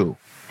you.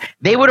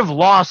 They would have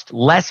lost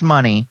less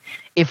money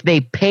if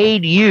they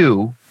paid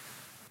you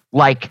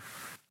like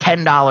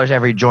 $10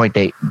 every joint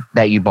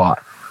that you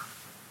bought.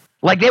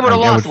 Like they would have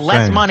lost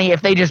less money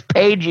if they just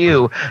paid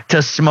you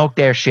to smoke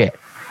their shit.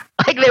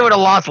 Like they would have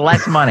lost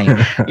less money.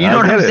 You know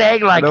what I'm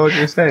saying? Like, I know what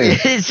you're saying.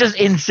 It's just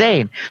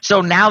insane.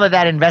 So now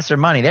that investor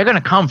money, they're going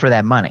to come for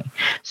that money.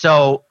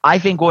 So I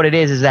think what it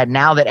is that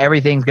now that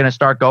everything's going to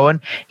start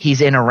going,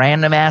 he's in a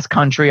random ass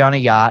country on a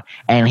yacht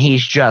and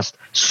he's just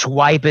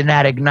swiping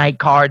that Ignite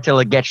card till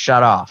it gets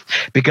shut off.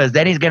 Because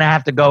then he's going to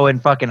have to go in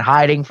fucking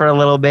hiding for a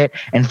little bit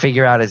and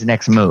figure out his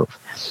next move.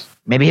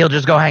 Maybe he'll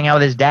just go hang out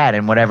with his dad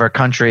in whatever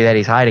country that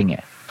he's hiding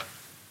in.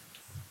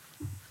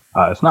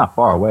 It's not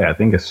far away. I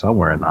think it's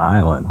somewhere in the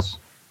islands.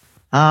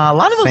 A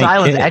lot of those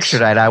islands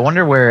extradite. I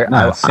wonder where.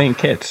 No, it's St.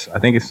 Kitts. I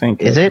think it's St.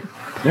 Kitts. Is it?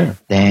 Yeah.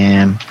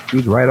 Damn.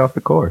 He's right off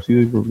the course.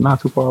 He's not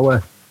too far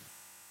away.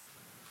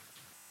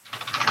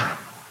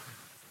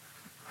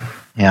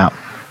 Yeah.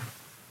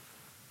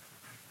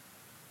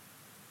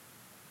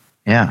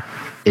 Yeah.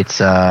 It's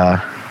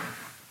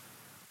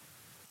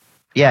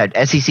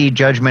SEC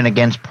judgment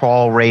against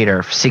Paul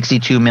Rader,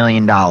 $62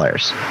 million.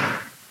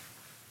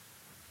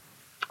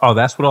 Oh,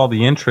 that's what all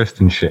the interest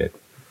and shit.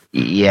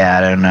 Yeah,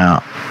 I don't know.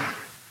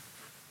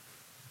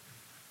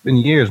 It's been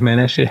years, man.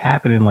 That shit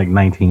happened in like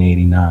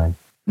 1989.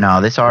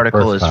 No, this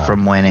article is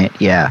from when it.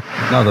 Yeah.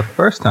 No, the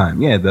first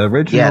time. Yeah, the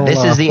original. Yeah,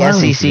 this is the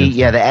SEC.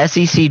 Yeah, the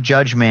SEC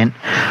judgment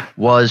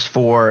was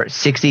for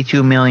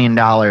 $62 million.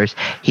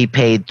 He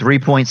paid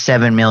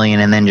 $3.7 million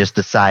and then just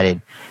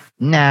decided,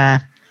 nah,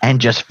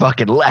 and just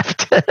fucking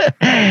left.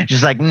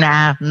 Just like,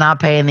 nah, not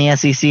paying the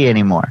SEC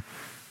anymore.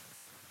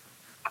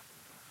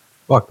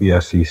 Fuck the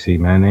SEC,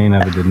 man. They ain't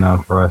never did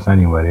nothing for us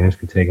anyway. They just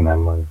be taking that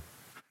money.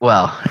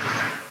 Well,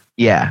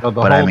 yeah. So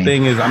the whole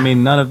thing is,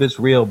 none of it's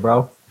real,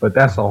 bro. But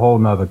that's a whole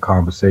nother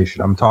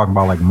conversation. I'm talking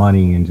about like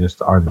money and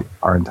just our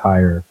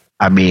entire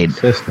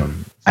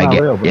system. I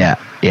get real, bro.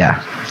 Yeah.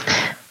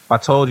 If I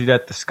told you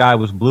that the sky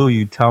was blue,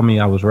 you'd tell me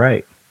I was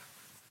right.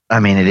 I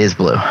mean, it is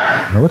blue.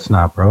 No, it's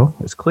not, bro.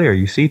 It's clear.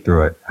 You see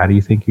through it. How do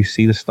you think you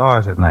see the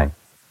stars at night?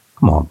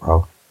 Come on,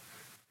 bro.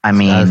 I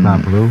mean, it's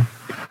not blue.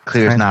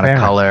 Clear is not a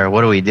color.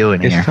 What are we doing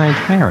here? It's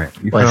transparent.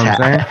 You feel what I'm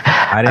saying?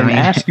 I didn't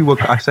ask you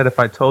what I said. If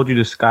I told you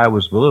the sky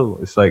was blue,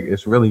 it's like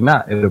it's really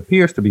not. It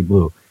appears to be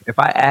blue. If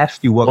I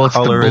asked you what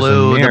color is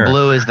a mirror, the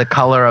blue is the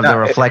color of the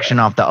reflection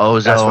off the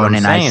ozone,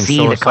 and I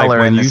see the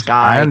color in the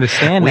sky. I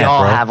understand that, we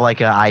all bro. have like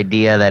an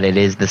idea that it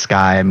is the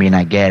sky. I mean,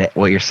 I get it,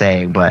 what you're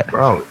saying, but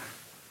bro,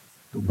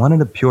 one of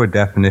the pure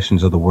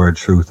definitions of the word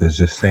truth is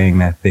just saying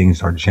that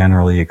things are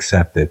generally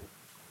accepted,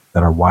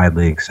 that are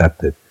widely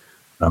accepted.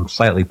 I'm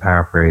slightly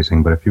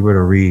paraphrasing, but if you were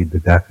to read the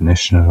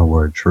definition of the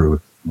word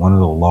truth, one of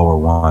the lower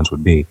ones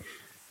would be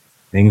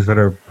things that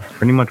are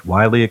pretty much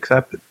widely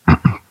accepted.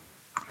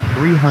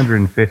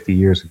 350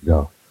 years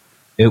ago,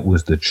 it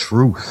was the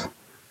truth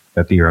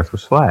that the earth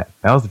was flat.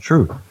 That was the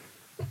truth.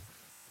 You know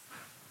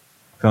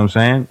what I'm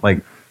saying?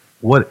 Like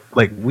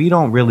we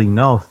don't really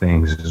know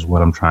things is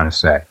what I'm trying to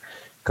say.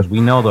 Because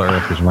we know the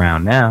earth is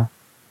round now.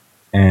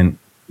 And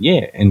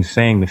yeah, in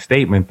saying the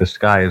statement, the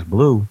sky is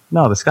blue.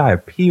 No, the sky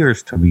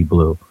appears to be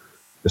blue.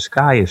 The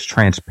sky is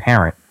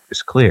transparent.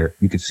 It's clear.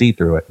 You can see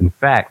through it. In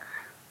fact,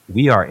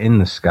 we are in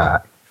the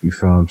sky. You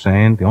feel what I'm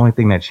saying? The only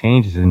thing that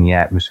changes in the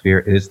atmosphere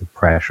is the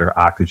pressure,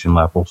 oxygen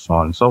level, so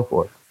on and so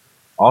forth.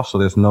 Also,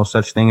 there's no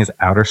such thing as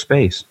outer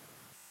space.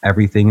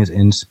 Everything is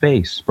in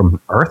space. From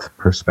Earth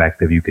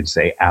perspective, you could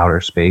say outer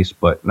space,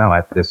 but no,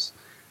 at this,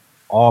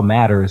 all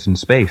matter is in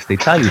space. They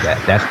tell you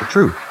that. That's the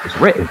truth. It's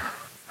written.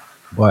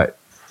 But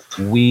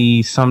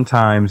we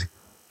sometimes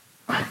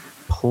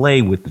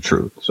play with the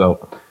truth.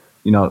 So,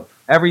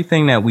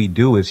 everything that we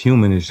do as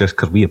human is just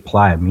because we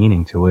apply a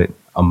meaning to it.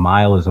 A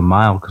mile is a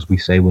mile because we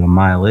say what a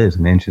mile is.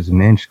 An inch is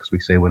an inch because we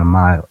say what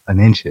an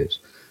inch is.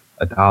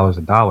 A dollar is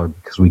a dollar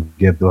because we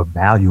give the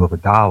value of a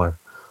dollar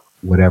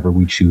whatever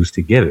we choose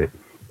to give it.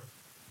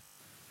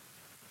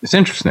 It's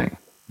interesting,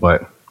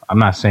 but I'm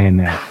not saying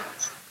that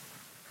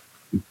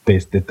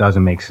that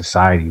doesn't make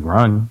society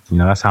run.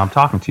 That's how I'm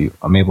talking to you.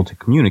 I'm able to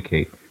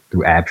communicate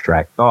through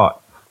abstract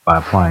thought by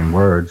applying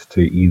words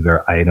to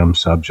either items,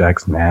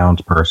 subjects,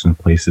 nouns, person,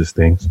 places,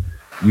 things.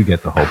 You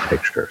get the whole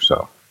picture.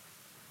 So,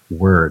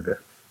 word.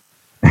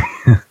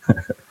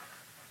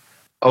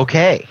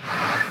 Okay.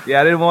 Yeah,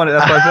 I didn't want it.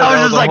 That's why I said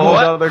that was a whole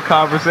other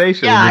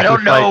conversation. Yeah, I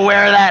don't know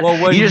where that.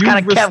 Well, you just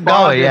kind of kept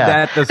going. Yeah.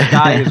 That the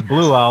sky is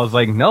blue. I was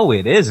like, no,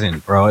 it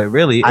isn't, bro. It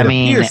really. It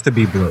appears to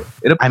be blue.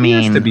 It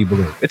appears to be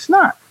blue. It's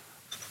not.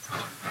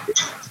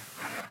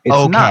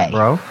 It's not,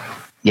 bro.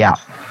 Yeah.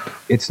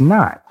 It's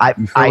not.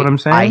 You feel what I'm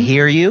saying? I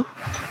hear you.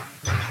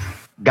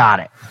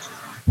 Got it.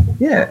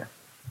 Yeah.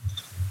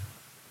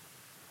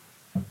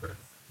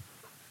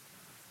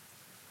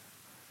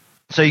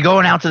 So you're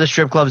going out to the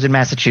strip clubs in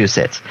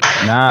Massachusetts.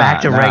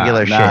 Back to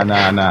regular shit.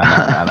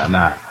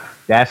 Nah.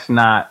 That's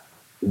not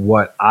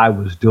what I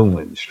was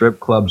doing. Strip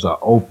clubs are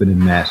open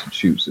in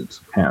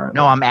Massachusetts, apparently.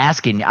 No, I'm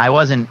asking. I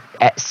wasn't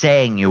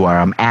saying you are.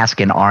 I'm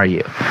asking, are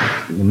you?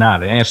 Nah,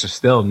 the answer's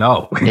still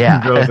no. Yeah.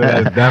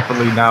 That's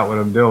definitely not what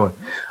I'm doing.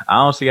 I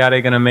don't see how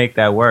they're going to make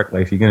that work.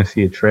 Like, if you're going to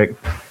see a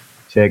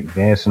chick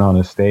dancing on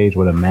the stage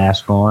with a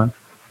mask on,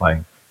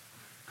 like,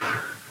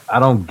 I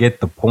don't get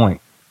the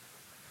point.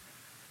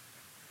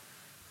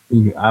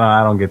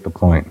 I don't get the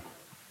point.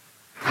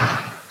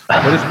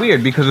 But it's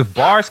weird because if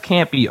bars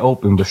can't be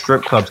open, but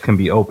strip clubs can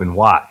be open,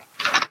 why?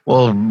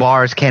 Well,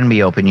 bars can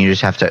be open. You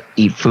just have to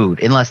eat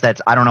food. Unless that's,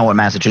 I don't know what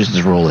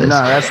Massachusetts' rule is.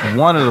 No, that's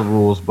one of the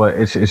rules, but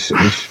it's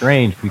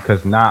strange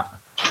because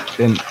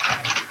then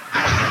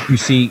you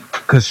see,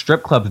 because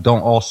strip clubs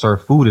don't all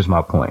serve food is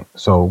my point.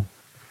 So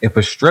if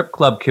a strip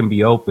club can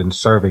be open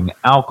serving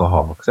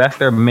alcohol, because that's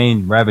their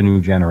main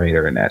revenue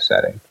generator in that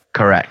setting.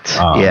 Correct.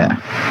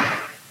 Yeah.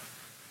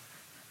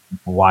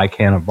 Why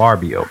can't a bar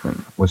be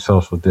open with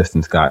social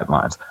distance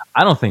guidelines?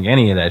 I don't think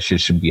any of that shit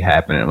should be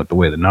happening with the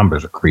way the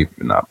numbers are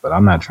creeping up, but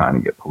I'm not trying to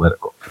get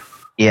political.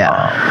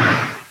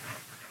 Yeah.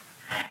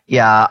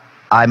 Yeah,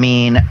 I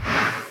mean,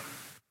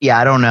 yeah,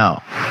 I don't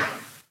know.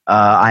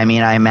 I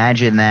mean, I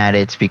imagine that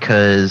it's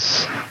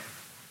because,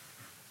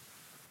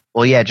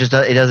 well, yeah, it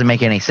doesn't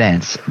make any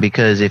sense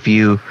because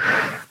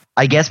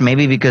I guess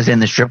maybe because in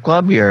the strip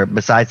club, you're,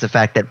 besides the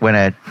fact that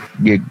when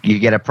you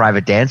get a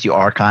private dance, you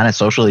are kind of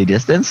socially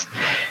distanced.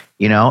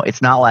 You know,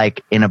 it's not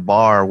like in a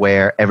bar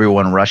where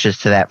everyone rushes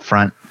to that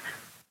front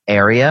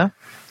area.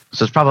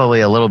 So it's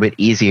probably a little bit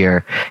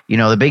easier. You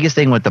know, the biggest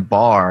thing with the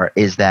bar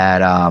is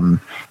that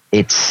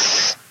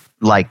it's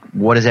like,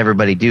 what does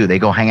everybody do? They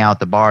go hang out at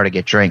the bar to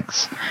get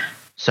drinks.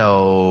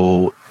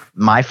 So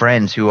my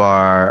friends who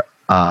are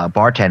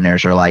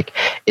bartenders are like,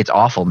 it's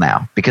awful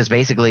now because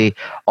basically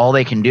all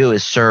they can do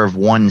is serve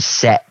one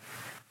set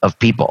of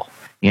people.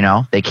 You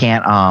know, they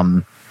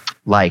can't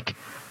like,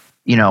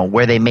 you know,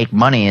 where they make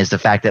money is the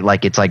fact that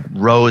like it's like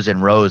rows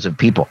and rows of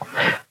people.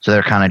 So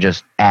they're kind of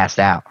just assed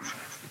out.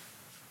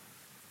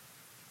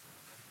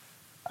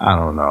 I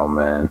don't know,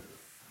 man.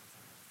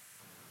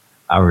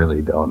 I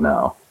really don't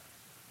know.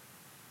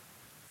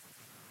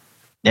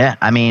 Yeah,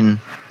 I mean,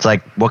 it's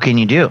like, what can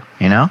you do?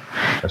 You know,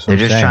 they're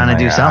just trying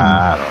to do something.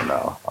 I don't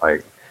know.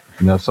 Like,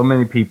 you know, so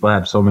many people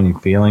have so many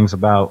feelings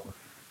about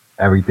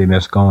everything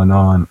that's going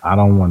on. I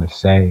don't want to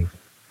say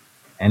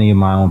any of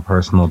my own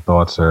personal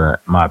thoughts or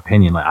my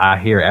opinion. Like, I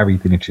hear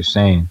everything that you're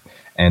saying,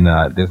 and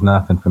there's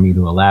nothing for me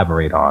to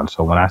elaborate on.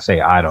 So when I say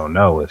I don't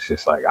know, it's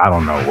just like I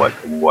don't know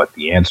what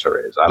the answer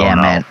is. I don't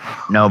know. Man,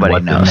 nobody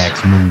what knows the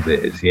next move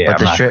is. Yeah,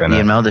 but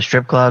you know, the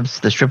strip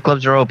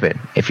clubs are open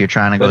if you're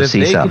trying to go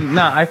see something.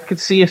 No, I could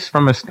see it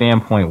from a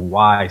standpoint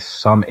why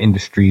some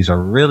industries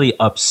are really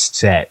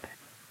upset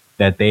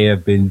that they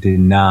have been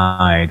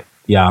denied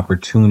the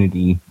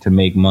opportunity to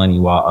make money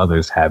while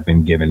others have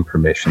been given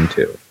permission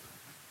to.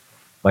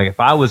 Like if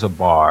I was a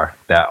bar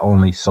that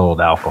only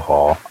sold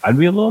alcohol, I'd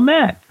be a little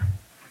mad.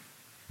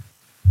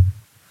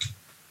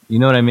 You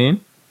know what I mean?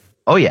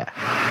 Oh yeah,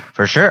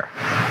 for sure.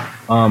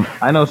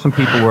 I know some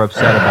people were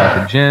upset about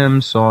the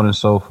gyms, so on and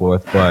so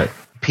forth, but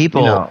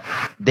people, you know,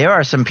 there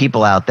are some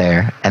people out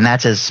there, and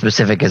that's as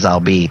specific as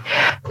I'll be,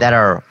 that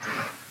are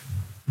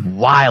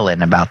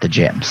wilding about the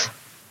gyms.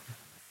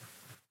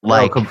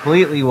 Like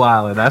completely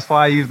wild. That's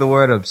why I use the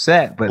word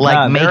upset. But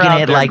like making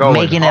it like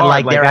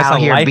they're out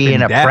here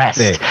being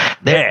oppressed.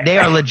 They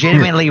are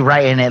legitimately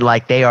writing it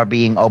like they are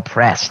being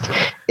oppressed.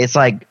 It's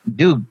like,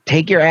 dude,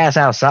 take your ass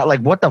outside.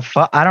 Like, what the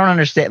fuck? I don't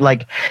understand.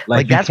 Like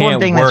that's one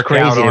thing that's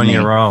crazy to me.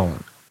 Your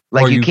own.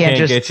 Like, or you can't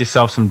just get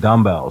yourself some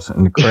dumbbells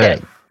in the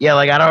crib. Yeah,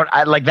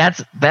 like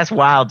that's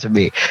wild to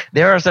me.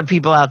 There are some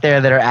people out there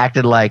that are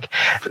acting like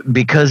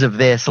because of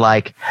this,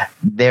 like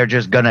they're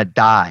just gonna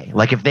die.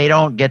 Like if they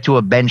don't get to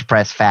a bench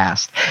press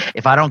fast,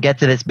 if I don't get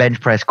to this bench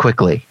press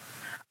quickly,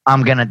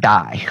 I'm gonna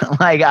die.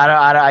 Like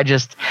I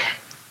just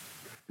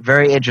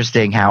very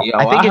interesting how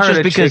I think it's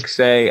just because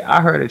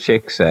I heard a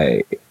chick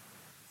say,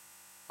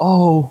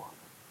 "Oh,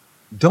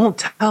 don't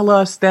tell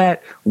us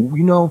that,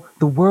 you know,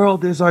 the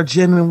world is our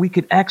gym and we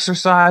can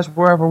exercise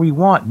wherever we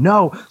want.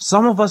 No,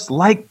 some of us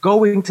like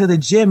going to the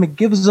gym. It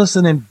gives us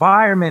an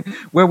environment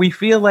where we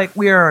feel like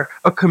we are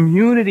a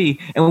community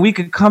and we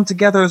could come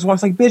together as one."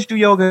 It's like, bitch, do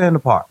yoga in the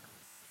park.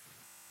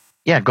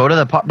 Yeah, go to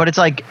the park. But it's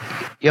like,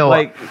 yo,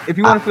 like if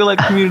you want to feel like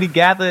community,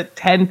 gather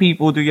 10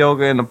 people, do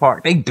yoga in the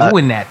park. They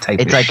doing that type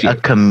of shit. It's like a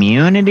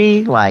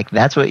community. Like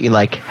that's what you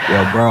like.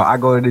 Yo, bro, I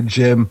go to the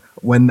gym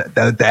when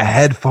the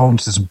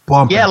headphones is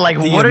bumping. Yeah, like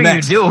what are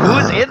you doing?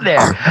 Who's in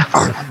there?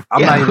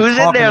 Who's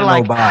in there?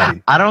 Like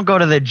nobody. I don't go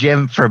to the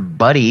gym for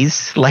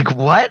buddies. Like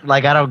what?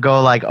 Like I don't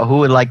go like who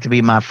would like to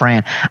be my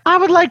friend? I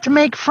would like to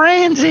make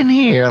friends in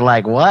here.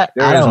 Like what?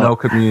 There is no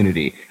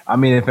community. I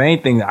mean, if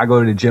anything, I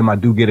go to the gym, I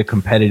do get a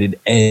competitive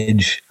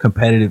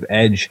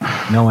edge,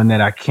 knowing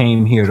that I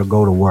came here to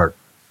go to work.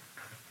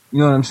 You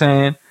know what I'm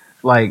saying?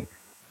 Like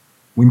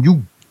when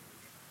you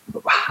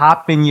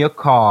hop in your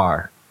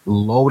car,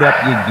 load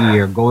up your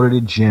gear, go to the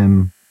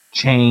gym,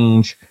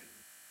 change,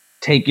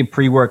 take your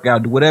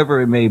pre-workout, whatever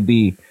it may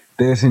be.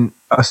 There's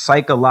a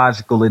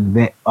psychological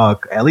event,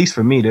 at least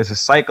for me, there's a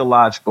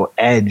psychological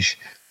edge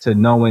to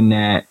knowing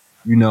that,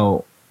 you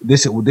know,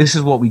 this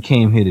is what we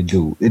came here to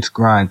do. It's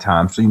grind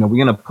time. So, you know,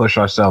 we're going to push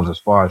ourselves as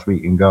far as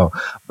we can go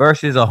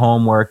versus a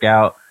home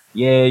workout.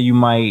 Yeah, you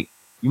might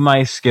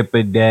skip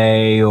a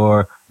day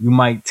or you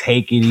might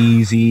take it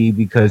easy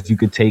because you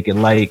could take it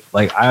light.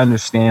 Like I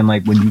understand,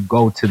 like when you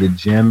go to the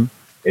gym,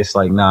 it's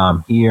like, nah,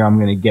 I'm here. I'm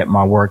going to get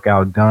my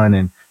workout done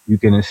and you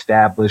can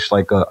establish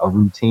like a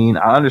routine.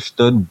 I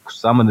understood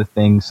some of the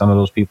things some of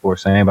those people were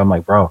saying, but I'm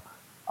like, bro,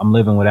 I'm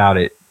living without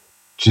it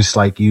just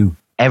like you.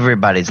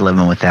 Everybody's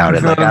living without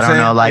it. Like I don't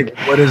know, like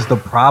what is the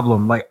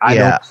problem? Like I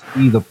don't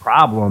see the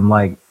problem.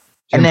 Like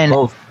and then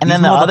the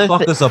other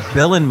motherfuckers are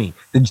billing me.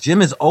 The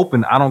gym is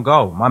open. I don't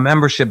go. My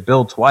membership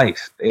billed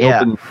twice. They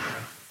opened.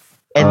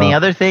 And the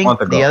other thing, oh,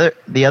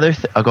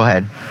 go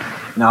ahead.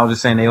 No, I was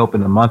just saying they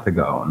opened a month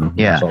ago.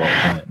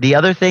 Yeah. The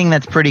other thing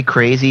that's pretty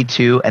crazy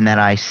too, and that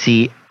I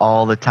see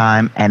all the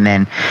time, and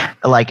then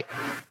like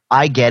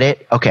I get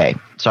it. Okay,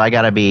 so I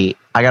gotta be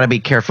I got to be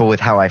careful with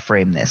how I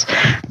frame this.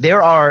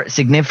 There are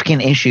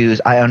significant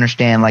issues, I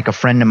understand, like a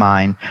friend of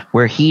mine,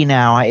 where he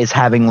now is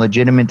having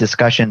legitimate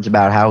discussions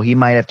about how he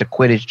might have to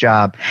quit his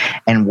job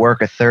and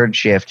work a third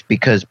shift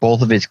because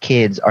both of his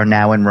kids are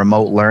now in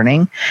remote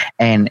learning,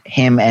 and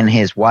him and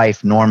his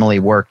wife normally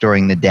work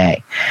during the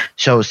day.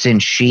 So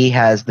since she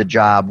has the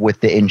job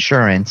with the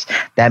insurance,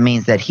 that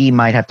means that he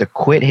might have to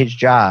quit his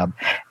job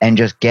and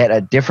just get a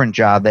different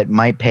job that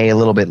might pay a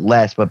little bit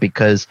less, but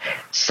because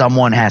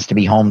someone has to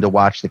be home to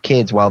watch the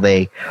kids while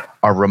they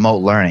are remote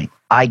learning.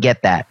 I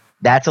get that.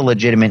 That's a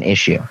legitimate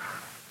issue.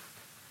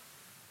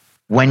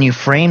 When you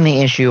frame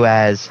the issue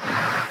as,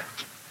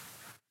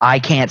 I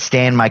can't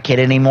stand my kid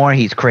anymore,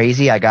 he's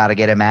crazy, I got to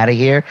get him out of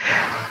here,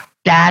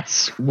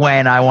 that's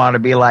when I want to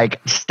be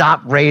like,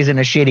 stop raising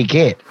a shitty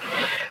kid.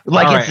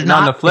 Like, all it's right, not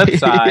on the flip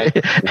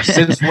side.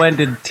 Since when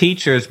did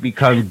teachers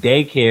become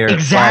daycare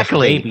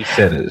exactly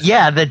babysitters?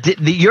 Yeah,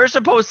 you're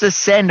supposed to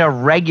send a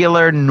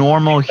regular,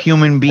 normal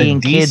human being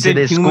kid to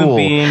this human school.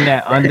 Being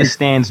that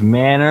understands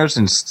manners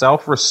and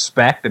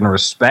self-respect and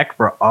respect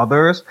for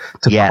others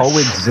to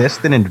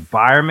coexist in an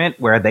environment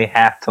where they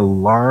have to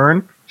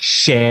learn,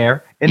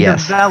 share, and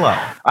develop.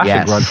 I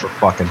should run for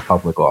fucking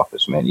public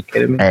office, man. You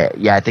kidding me?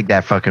 Yeah, I think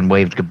that fucking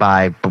waved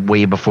goodbye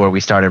way before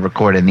we started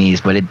recording these,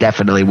 but it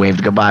definitely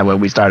waved goodbye when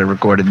we started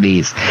recording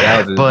these.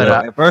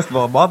 But first of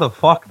all,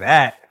 motherfuck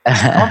that.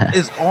 Trump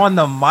is on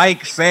the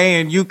mic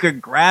saying you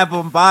could grab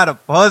him by the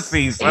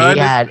pussy, son.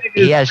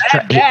 He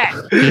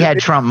had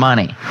Trump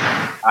money.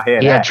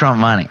 He had Trump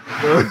money.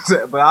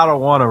 But I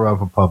don't want to run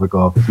for public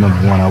office.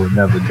 Number one, I would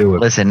never do it.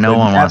 Listen, no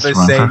one wants to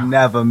run. Never say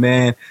never,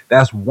 man.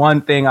 That's one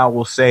thing I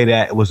will say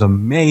that was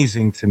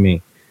amazing to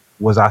me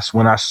was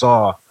when I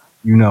saw,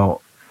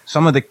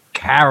 some of the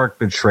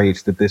character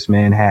traits that this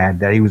man had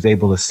that he was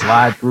able to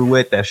slide through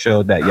with that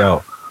showed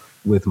that,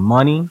 with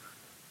money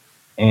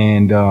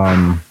and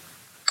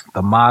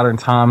the modern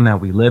time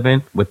that we live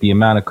in, with the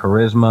amount of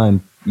charisma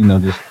and,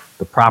 just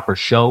the proper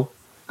show,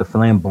 the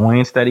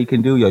flamboyance that he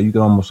can do, you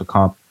can almost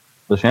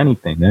accomplish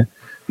anything, man.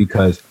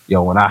 Because,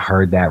 when I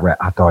heard that rap,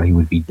 I thought he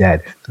would be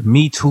dead. The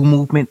Me Too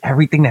movement,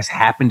 everything that's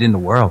happened in the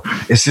world,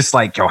 it's just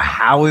like,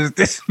 how is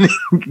this?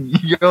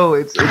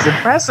 It's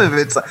impressive.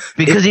 It's like,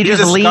 because he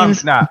just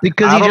leans into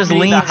it. I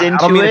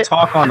don't mean to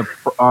talk on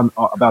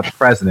about the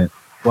president,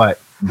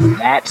 but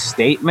that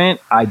statement,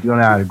 I do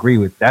not agree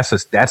with. That's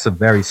a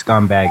very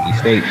scumbaggy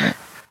statement.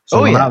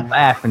 So when I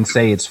laugh and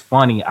say it's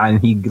funny, and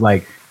he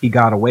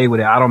got away with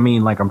it, I don't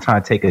mean like I'm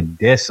trying to take a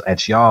diss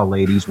at y'all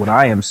ladies. What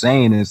I am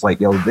saying is like,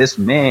 this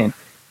man,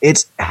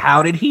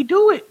 how did he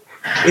do it?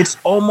 It's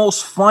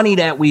almost funny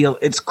that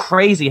it's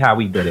crazy how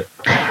he did it.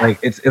 Like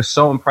it's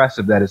so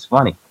impressive that it's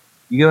funny.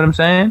 You get what I'm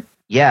saying?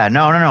 Yeah,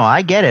 no,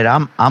 I get it.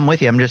 I'm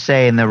with you. I'm just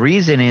saying the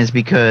reason is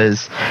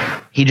because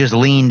he just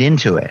leaned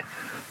into it.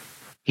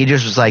 He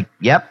just was like,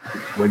 yep.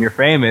 When you're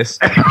famous.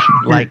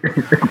 Like,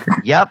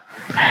 yep.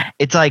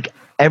 It's like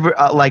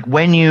like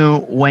when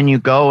you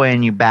go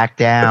and you back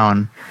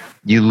down,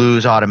 you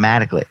lose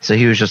automatically. So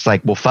he was just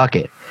like, well, fuck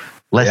it.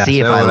 Let's see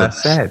if I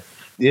lose.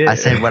 Yeah. I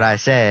said what I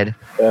said.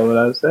 That's what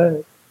I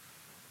said.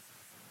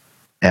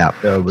 Yeah.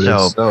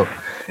 But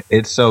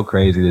it's so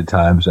crazy the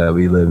times that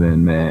we live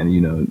in,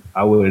 man.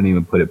 I wouldn't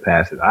even put it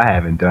past it. I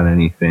haven't done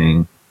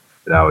anything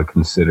that I would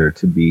consider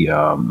to be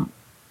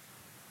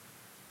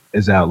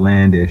as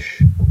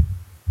outlandish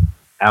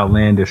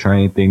or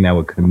anything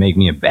that could make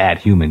me a bad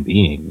human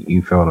being.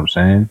 You feel what I'm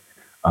saying?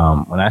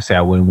 When I say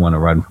I wouldn't want to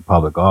run for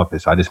public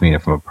office, I just mean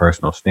it from a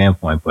personal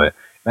standpoint. But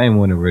if I didn't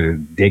want to really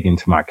dig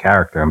into my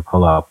character and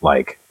pull up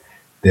like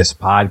this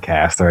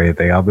podcast or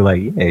anything, I'll be like,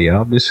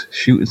 I'm just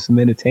shooting some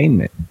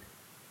entertainment.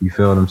 You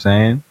feel what I'm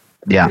saying?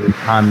 Yeah. The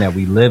time that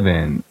we live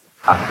in,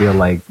 I feel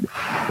like,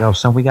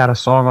 son, we got a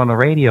song on the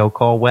radio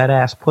called Wet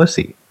Ass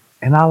Pussy.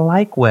 And I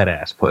like Wet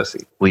Ass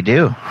Pussy. We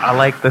do. I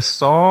like the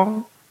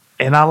song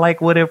and I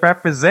like what it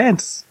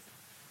represents.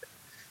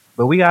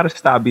 But we got to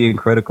stop being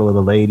critical of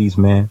the ladies,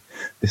 man.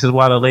 This is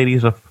why the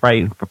ladies are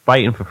fighting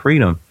for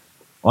freedom.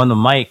 On the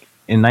mic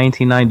in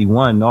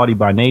 1991, Naughty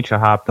by Nature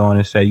hopped on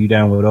and said, "You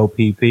down with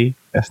OPP?"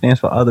 That stands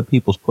for other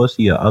people's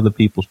pussy or other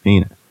people's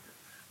penis.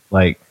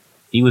 Like,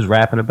 he was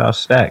rapping about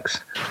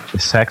sex. The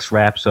sex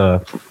raps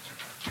are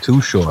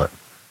too short.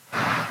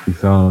 You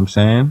feel what I'm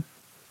saying?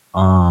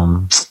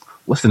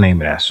 What's the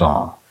name of that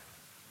song?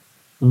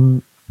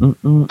 I'm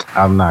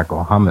not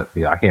going to hum it for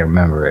you. I can't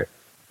remember it.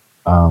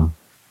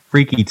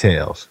 Freaky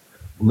Tales.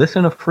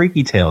 Listen to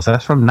Freaky Tales.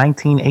 That's from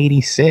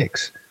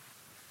 1986.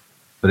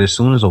 But as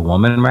soon as a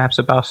woman raps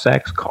about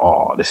sex,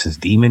 this is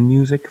demon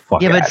music.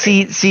 Fuck yeah, but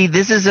see,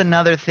 this is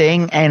another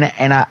thing, and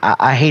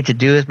I hate to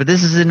do this, but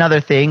this is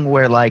another thing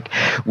where like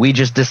we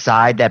just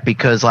decide that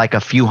because like a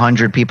few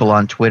hundred people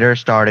on Twitter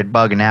started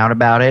bugging out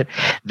about it,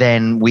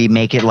 then we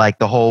make it like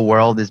the whole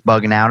world is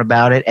bugging out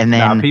about it, and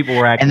then people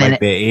were acting like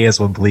their ears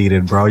were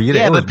bleeding, bro.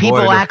 But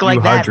people act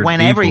like that when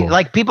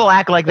people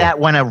act like that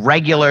when a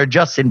regular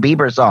Justin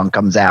Bieber song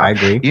comes out. I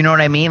agree. You know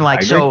what I mean?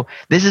 Like, so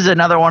this is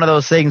another one of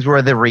those things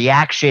where the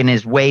reaction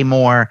is way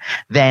more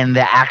than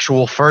the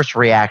actual first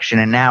reaction.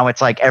 And now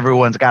it's like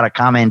everyone's got a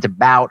comment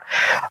about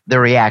the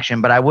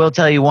reaction. But I will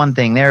tell you one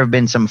thing: there have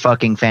been some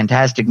fucking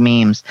fantastic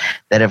memes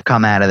that have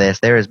come out of this.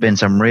 There has been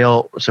some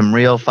real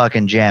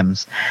fucking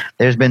gems.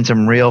 There's been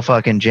some real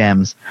fucking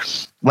gems.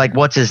 Like,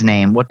 what's his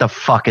name? What the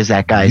fuck is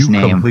that guy's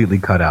name? You completely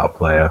cut out,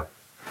 player.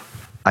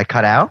 I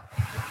cut out?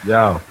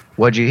 Yo.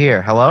 What'd you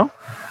hear? Hello?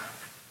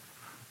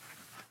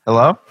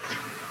 Hello?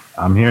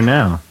 I'm here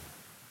now.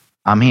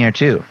 I'm here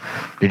too.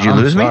 Did you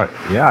lose me?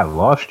 Yeah, I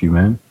lost you,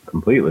 man.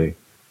 Completely.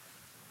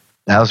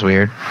 That was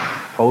weird.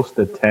 Post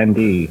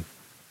attendee.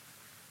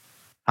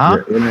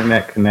 Huh? Your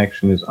internet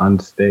connection is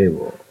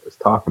unstable. It's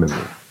talking to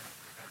me.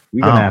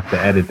 We're going to have to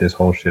edit this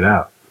whole shit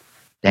out.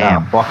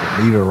 Damn. Nah, fuck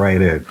it. Leave it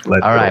right in. All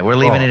right, we're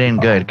leaving it in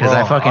good because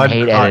I fucking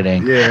hate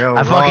editing. Yeah,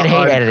 I fucking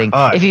hate editing.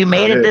 If you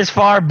made it this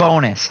far,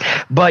 bonus.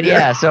 But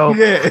yeah, so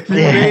yeah, if you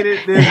made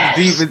it this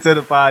deep into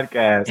the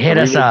podcast, hit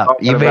us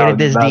up. You made it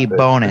this deep,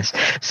 bonus.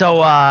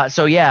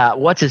 So yeah,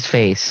 what's his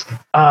face?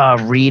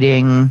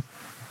 Reading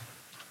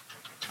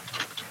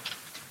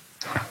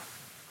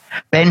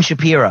Ben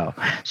Shapiro.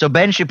 So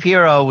Ben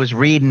Shapiro was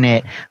reading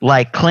it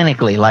like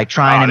clinically, like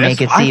trying to make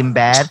it seem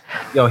bad.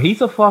 Yo,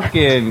 he's a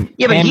fucking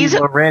Tammy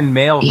Loren,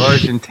 male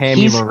version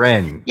Tammy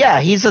Loren.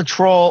 Yeah, he's a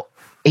troll.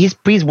 He's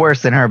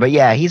worse than her, but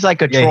yeah, he's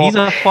like a troll. Yeah, he's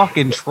a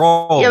fucking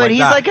troll. Yeah, but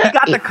he's like he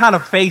got the kind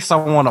of face I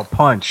want to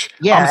punch.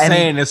 Yeah, I'm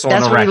saying this on the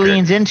record. That's what he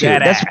leans into.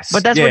 That's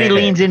what he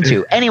leans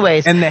into.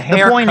 Anyways, and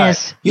the point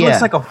is, he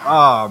looks like a.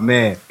 Oh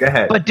man, go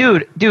ahead. But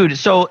dude,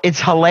 so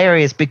it's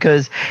hilarious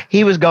because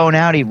he was going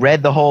out. He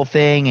read the whole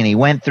thing and he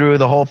went through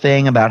the whole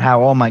thing about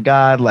how, oh my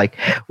god, like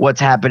what's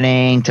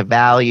happening to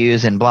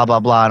values and blah blah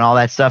blah and all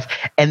that stuff.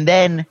 And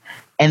then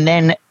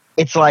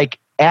it's like,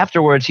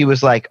 afterwards he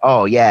was like,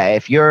 oh yeah,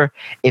 if your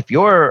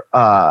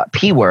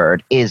P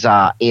word is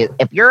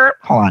if you're,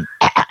 hold on,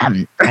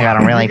 I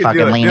gotta really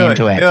fucking lean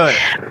into it.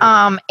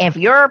 If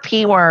your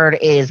P word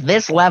is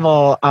this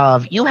level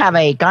of, you have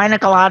a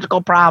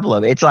gynecological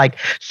problem. It's like,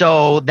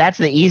 so that's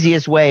the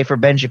easiest way for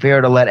Ben Shapiro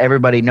to let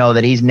everybody know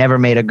that he's never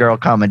made a girl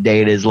come a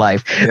day in his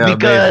life. Yeah,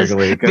 because he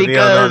don't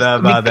know that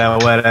about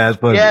that wet ass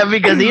pussy. Yeah,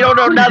 because he don't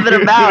know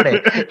nothing about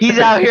it. He's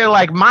out here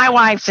like, my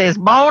wife says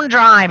bone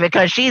dry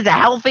because she's a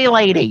healthy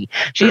lady.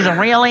 She's a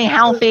really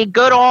healthy,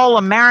 good old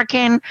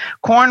American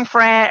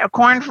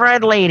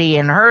corn-fed lady,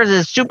 and hers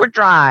is super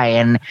dry,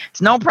 and it's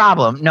no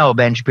problem. No,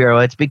 Ben Shapiro,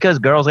 it's because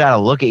girls got to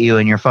look at you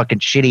and your fucking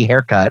shitty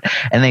haircut,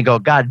 and they go,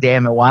 God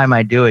damn it, why am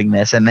I doing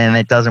this? And then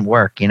it doesn't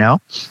work, you know?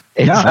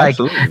 It's like,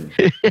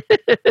 absolutely.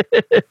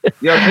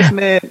 Yo, this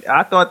man,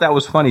 I thought that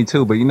was funny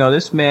too, but you know,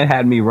 this man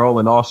had me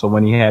rolling also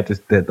when he had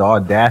the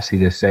audacity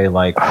to say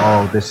like,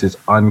 oh, this is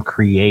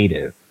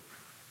uncreative.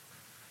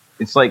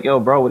 It's like,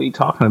 yo, bro, what are you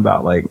talking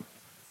about? Like,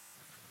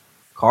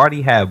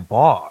 Cardi had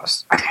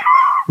balls.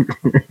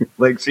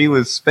 Like, she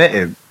was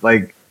spitting.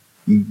 Like,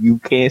 you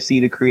can't see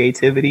the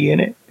creativity in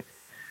it.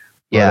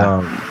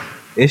 Yeah.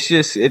 But, it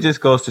just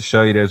goes to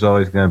show you there's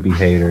always going to be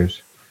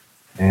haters.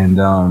 And,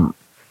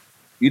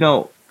 you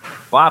know,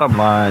 bottom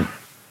line,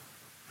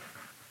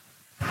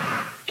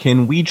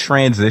 can we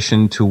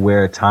transition to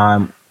where a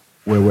time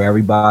where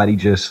everybody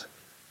just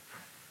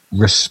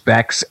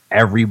respects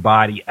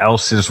everybody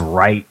else's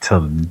right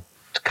to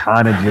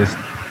kind of just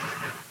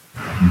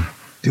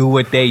do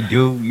what they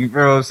do? You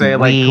know what I'm saying?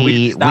 Like, can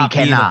we stop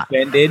being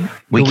offended?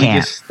 We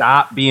can't just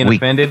stop being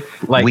offended.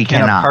 Like,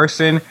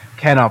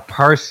 can a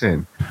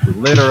person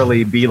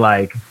literally be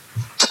like,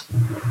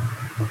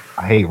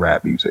 I hate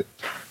rap music?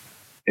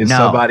 And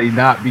somebody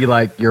not be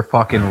like, you're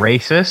fucking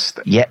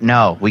racist? Yeah,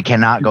 no, we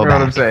cannot go back. You know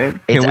what I'm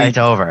saying? It's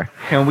over.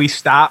 Can we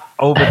stop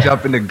over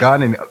jumping the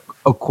gun and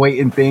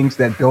equating things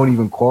that don't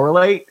even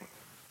correlate?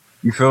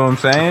 You feel what I'm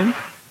saying?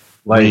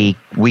 Like,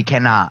 we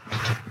cannot.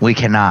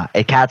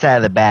 It cat's out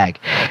of the bag.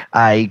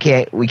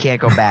 We can't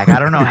go back. I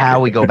don't know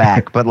how we go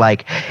back, but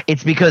like,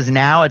 it's because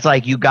now it's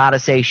like you gotta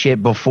say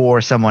shit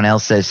before someone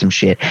else says some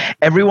shit.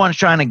 Everyone's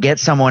trying to get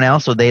someone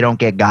else so they don't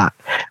get got.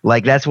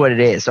 Like, that's what it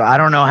is. So I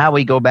don't know how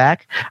we go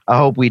back. I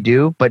hope we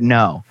do, but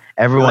no.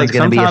 Everyone's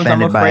going to be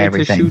offended by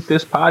everything. To shoot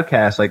this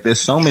podcast, like,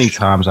 there's so many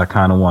times I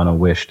kind of want to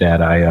wish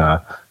that I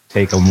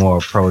take a more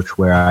approach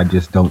where I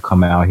just don't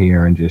come out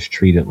here and just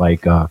treat it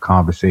like a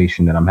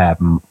conversation that I'm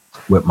having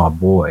with my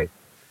boy,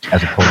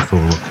 as opposed to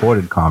a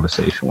recorded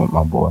conversation with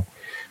my boy.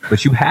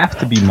 But you have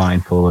to be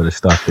mindful of the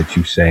stuff that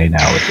you say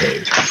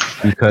nowadays,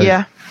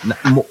 because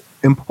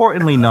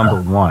importantly,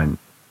 number one,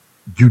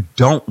 you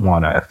don't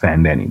want to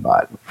offend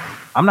anybody.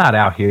 I'm not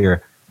out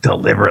here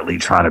deliberately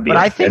trying to be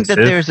offensive. I think that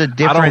there's a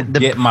different... I don't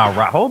get my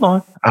hold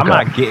on. Okay. I'm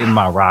not getting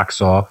my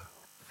rocks off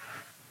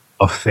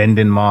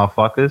offending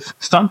motherfuckers.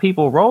 Some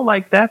people roll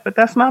like that, but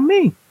that's not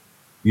me.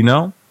 You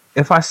know?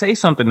 If I say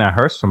something that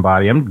hurts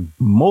somebody, I'm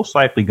most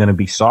likely going to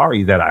be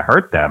sorry that I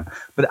hurt them.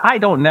 But I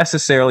don't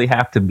necessarily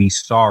have to be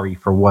sorry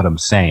for what I'm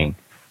saying.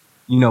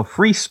 You know,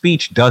 free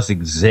speech does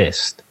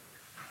exist.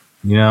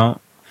 You know?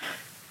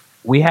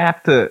 We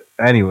have to...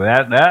 Anyway,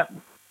 that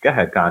go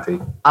ahead, Conti.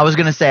 I was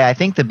going to say, I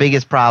think the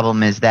biggest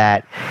problem is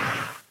that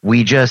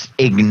we just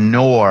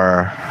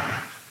ignore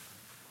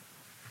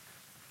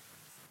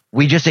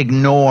we just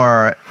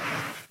ignore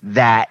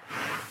that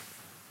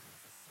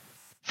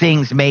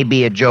things may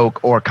be a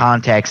joke or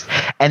context,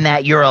 and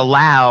that you're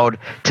allowed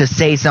to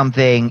say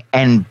something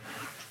and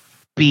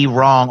be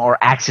wrong or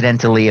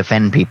accidentally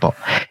offend people.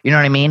 You know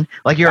what I mean?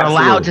 Like, you're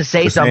allowed to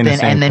say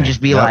something and then just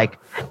be like,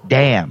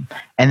 damn.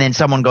 And then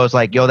someone goes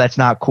like, yo, that's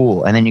not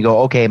cool. And then you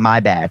go, okay, my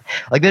bad.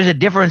 Like, there's a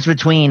difference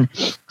between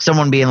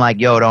someone being like,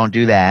 yo, don't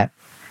do that,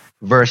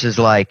 versus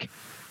like,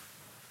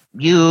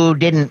 you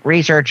didn't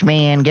research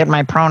me and get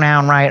my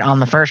pronoun right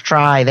on the first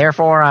try.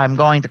 Therefore, I'm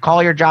going to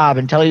call your job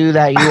and tell you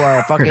that you are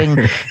a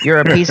fucking, you're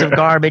a piece of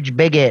garbage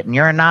bigot and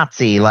you're a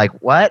Nazi. Like,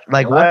 what?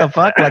 Like, what the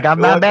fuck? Like, I'm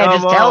not bad.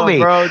 Just tell me.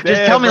 Bro,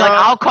 just tell me. Bro. Like,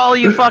 I'll call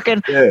you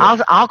fucking.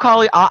 I'll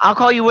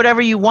call you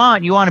whatever you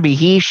want. You want to be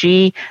he,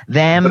 she,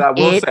 them. But I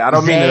will say, I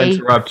don't mean to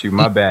interrupt you.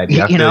 My bad.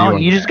 Yeah,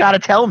 you just got to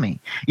tell me.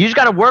 You just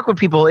got to work with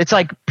people. It's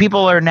like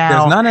people are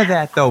now. There's none of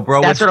that though,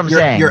 bro. That's what I'm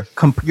saying.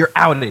 You're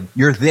outed.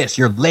 You're this.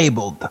 You're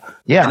labeled.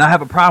 Yeah. And I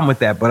have a problem with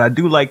that, but I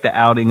do like the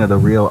outing of the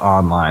real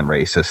online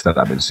racists that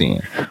I've been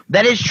seeing.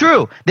 That is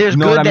true. There's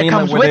good that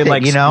comes with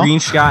it, you know?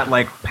 Screenshot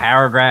like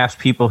paragraphs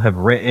people have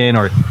written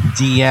or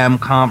DM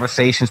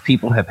conversations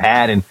people have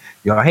had. And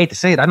I hate to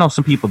say it, I know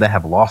some people that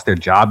have lost their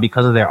job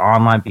because of their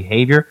online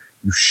behavior.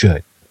 You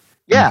should.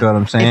 Yeah. You know what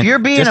I'm saying? If you're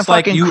being a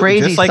fucking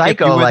crazy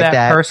psycho like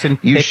that, person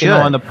you picking should.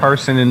 on the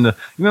person you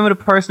remember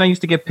the person I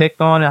used to get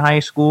picked on in high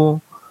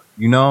school?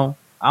 You know?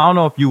 I don't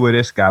know if you were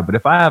this guy, but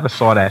if I ever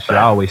saw that shit,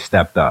 I always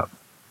stepped up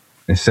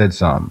and said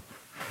something.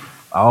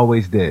 I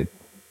always did,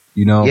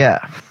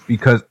 Yeah.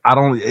 Because I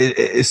don't.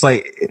 It's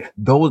like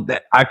those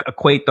that I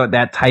equate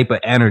that type of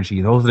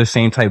energy. Those are the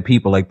same type of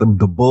people. Like the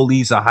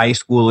bullies of high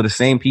school are the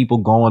same people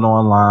going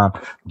online,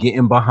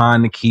 getting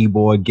behind the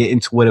keyboard, getting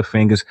Twitter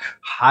fingers,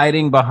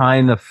 hiding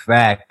behind the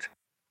fact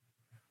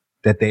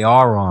that they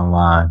are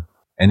online,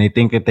 and they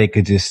think that they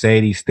could just say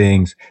these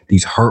things,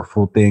 these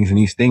hurtful things, and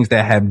these things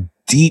that have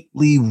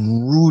deeply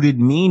rooted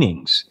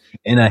meanings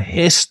in a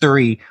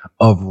history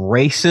of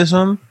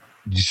racism,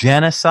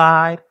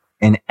 genocide,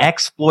 and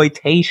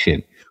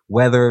exploitation,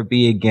 whether it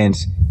be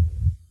against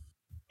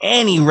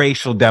any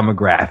racial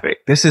demographic.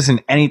 This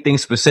isn't anything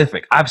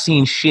specific. I've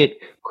seen shit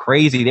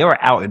crazy. They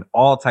were out in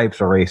all types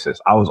of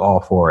races. I was all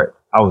for it.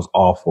 I was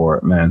all for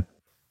it, man.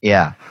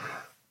 Yeah.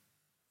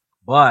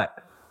 But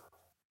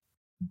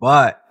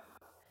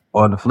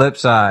on the flip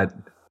side,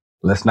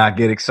 let's not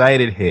get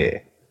excited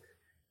here.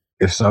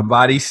 If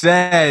somebody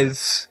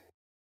says,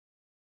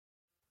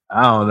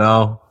 I don't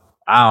know.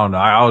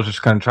 I was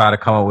just going to try to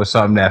come up with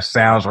something that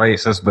sounds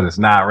racist, but it's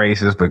not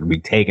racist, but can be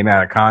taken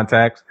out of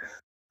context.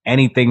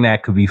 Anything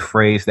that could be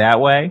phrased that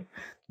way,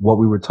 what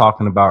we were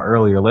talking about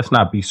earlier, let's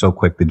not be so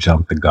quick to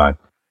jump the gun.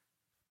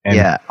 And,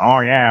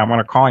 I'm going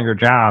to call your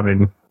job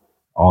and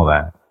all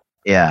that.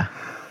 Yeah.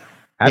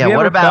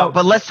 What about,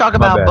 but let's talk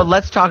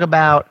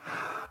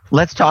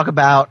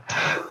about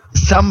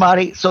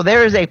somebody. So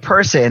there is a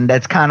person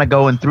that's kind of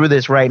going through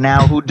this right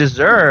now who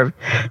deserved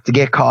to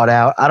get caught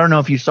out. I don't know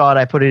if you saw it.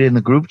 I put it in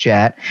the group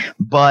chat,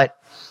 but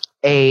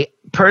a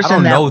person I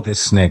don't know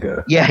this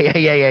nigga.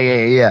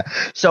 Yeah.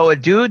 So a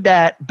dude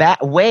that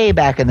way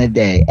back in the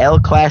day, El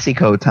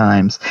Clasico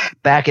times,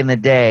 back in the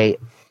day,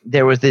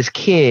 there was this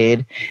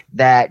kid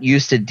that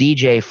used to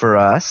DJ for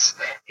us.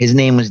 His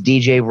name was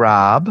DJ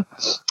Rob,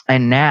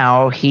 and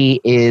now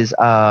he is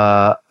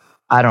I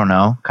don't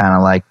know, kind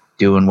of like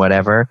doing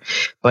whatever.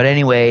 But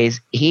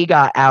anyways, he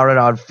got outed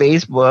on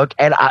Facebook,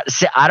 and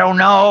I don't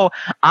know.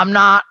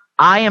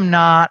 I am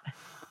not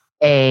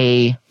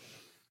a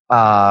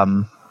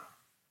I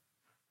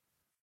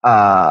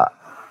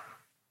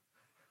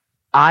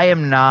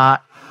am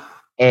not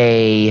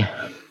a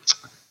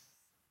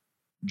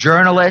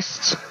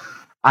journalist.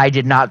 I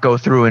did not go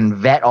through and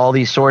vet all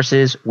these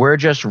sources. We're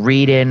just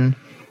reading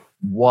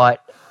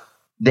what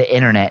the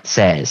internet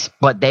says.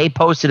 But they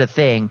posted a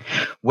thing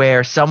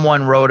where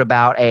someone wrote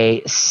about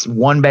a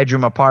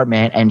 1-bedroom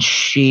apartment, and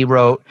she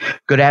wrote,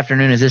 "Good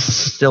afternoon, is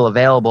this still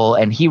available?"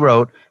 And he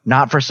wrote,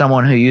 "Not for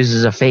someone who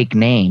uses a fake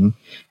name."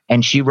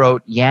 And she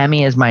wrote,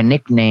 "Yammy is my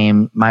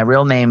nickname. My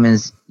real name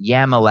is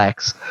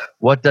Yamalex.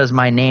 What does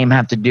my name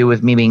have to do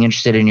with me being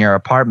interested in your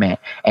apartment?"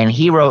 And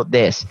he wrote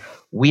this,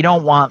 "We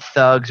don't want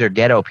thugs or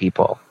ghetto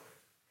people."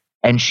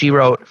 And she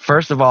wrote,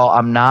 "First of all,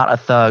 I'm not a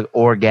thug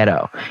or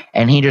ghetto."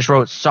 And he just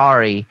wrote,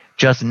 "Sorry,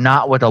 just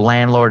not what the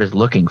landlord is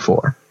looking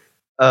for."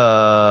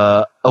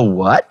 A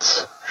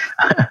what?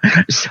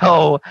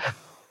 So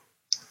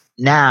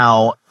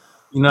now,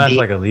 that's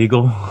like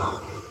illegal.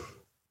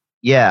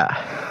 Yeah.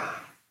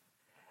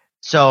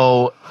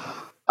 So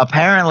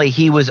apparently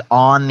he was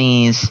on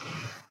these.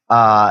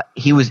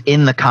 He was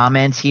in the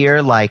comments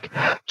here, like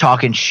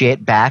talking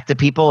shit back to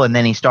people, and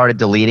then he started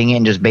deleting it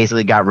and just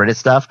basically got rid of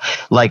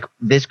stuff. Like,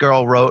 this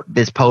girl wrote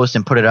this post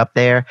and put it up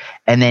there,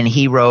 and then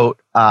he wrote,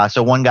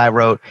 so one guy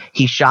wrote,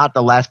 "He shot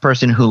the last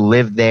person who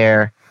lived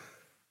there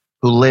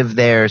who lived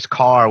there's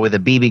car with a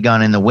BB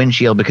gun in the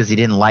windshield because he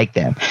didn't like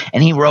them.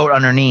 And he wrote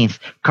underneath,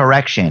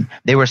 correction,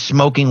 they were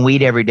smoking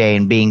weed every day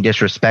and being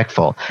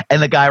disrespectful. And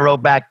the guy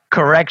wrote back,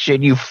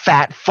 correction, you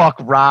fat fuck,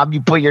 Rob.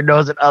 You put your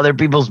nose in other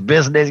people's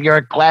business. You're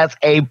a class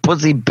A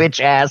pussy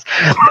bitch ass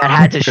that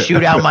had to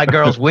shoot out my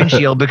girl's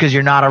windshield because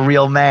you're not a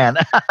real man.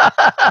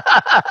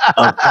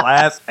 A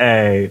class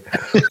A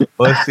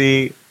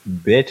pussy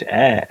bitch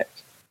ass.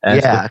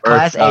 That's yeah,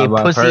 class A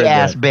pussy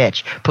ass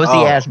bitch. Pussy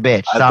ass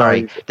bitch.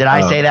 Sorry. Did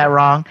I say that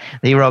wrong?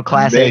 He wrote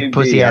class A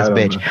pussy ass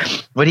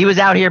bitch. But he was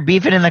out here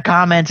beefing in the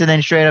comments and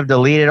then straight up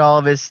deleted all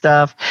of his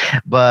stuff.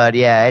 But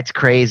yeah, it's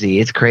crazy.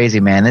 It's crazy,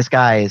 man. This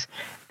guy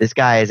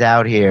is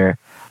out here.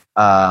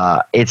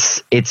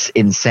 It's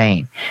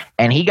insane.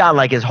 And he got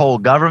like his whole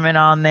government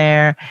on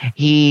there.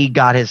 He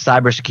got his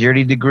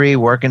cybersecurity degree,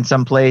 working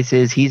some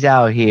places. He's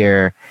out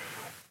here.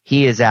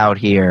 He is out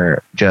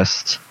here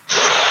just...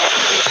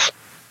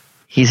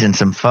 He's in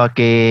some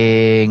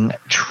fucking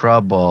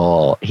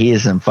trouble. He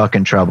is in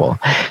fucking trouble.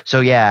 So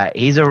yeah,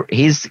 he's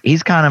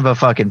kind of a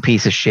fucking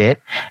piece of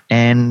shit.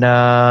 And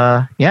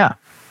yeah.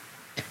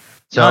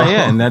 So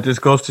yeah, and that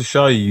just goes to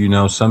show you, you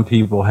know, some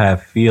people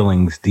have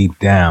feelings deep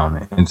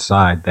down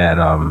inside that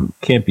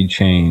can't be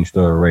changed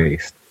or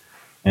erased.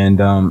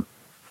 And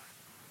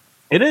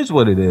it is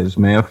what it is,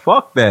 man.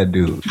 Fuck that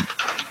dude.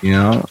 You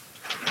know?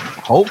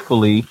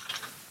 Hopefully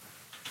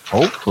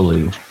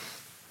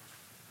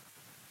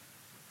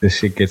this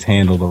shit gets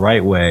handled the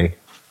right way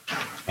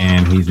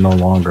and he's no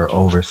longer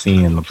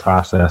overseeing the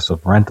process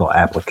of rental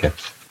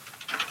applicants.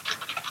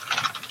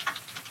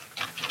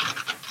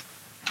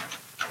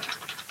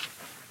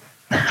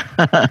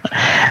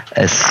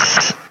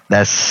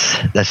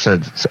 That's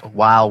a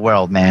wild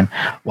world, man.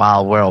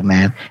 Wild world,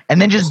 man.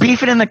 And then just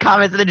beefing in the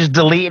comments and then just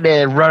deleting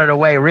it and running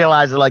away,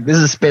 realizing like this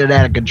is spinning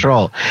out of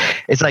control.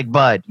 It's like,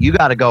 bud, you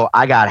gotta go.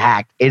 I got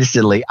hacked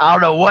instantly. I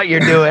don't know what you're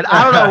doing.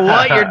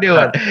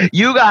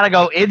 You gotta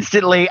go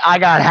instantly. I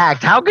got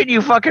hacked. How could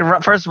you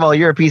fucking? First of all,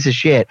 you're a piece of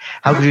shit.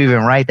 How could you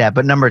even write that?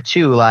 But number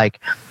two, like,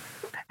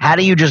 how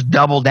do you just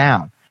double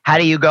down? How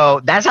do you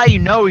go? That's how you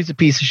know he's a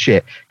piece of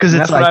shit. Because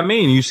that's like, what I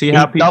mean. You see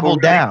how people double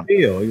down.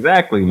 Feel.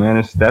 Exactly,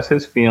 man. That's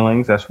his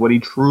feelings. That's what he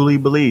truly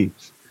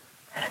believes.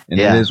 And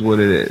it is what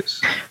it is.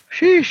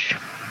 Sheesh.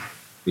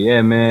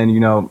 Yeah, man.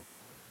 You know,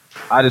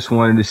 I just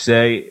wanted to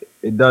say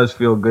it does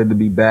feel good to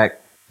be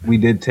back. We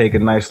did take a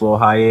nice little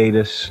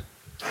hiatus.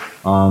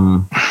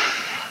 Lot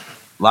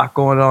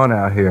going on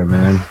out here,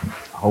 man.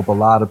 I hope a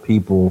lot of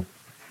people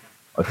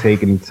are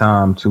taking the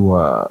time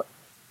to,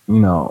 you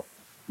know,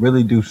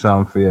 really do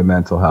something for your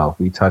mental health.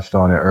 We touched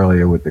on it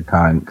earlier with the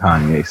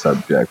Kanye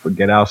subject, but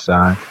get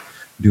outside,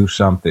 do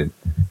something.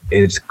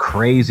 It's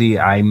crazy,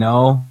 I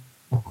know,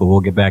 but we'll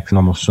get back to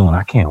normal soon.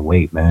 I can't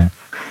wait, man.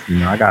 You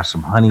know, I got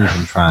some honeys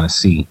I'm trying to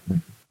see.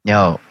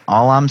 Yo,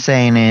 all I'm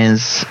saying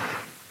is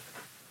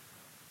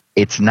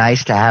it's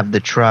nice to have the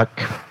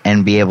truck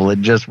and be able to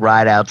just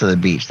ride out to the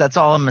beach. That's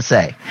all I'm going to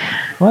say.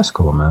 Well, that's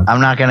cool, man. I'm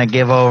not going to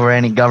give over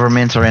any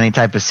governments or any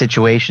type of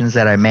situations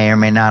that I may or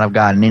may not have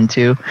gotten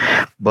into,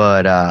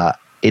 but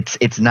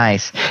it's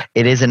nice.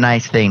 It is a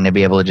nice thing to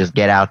be able to just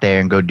get out there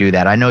and go do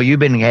that. I know you've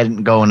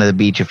been going to the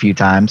beach a few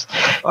times.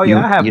 Oh,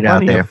 yeah, I have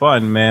plenty of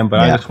fun, man,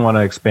 but I just want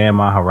to expand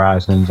my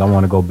horizons. I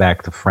want to go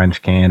back to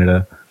French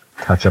Canada,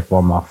 touch up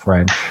on my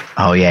French.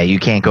 Oh, yeah, you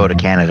can't go to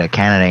Canada.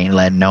 Canada ain't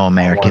letting no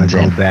Americans in.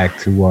 I want to go back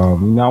to, you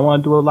know, I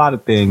want to do a lot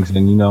of things,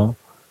 and, you know,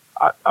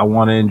 I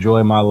want to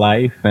enjoy my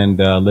life and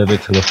live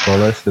it to the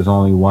fullest. There's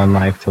only one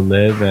life to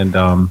live, and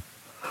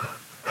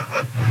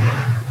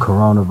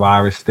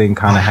coronavirus thing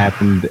kind of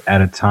happened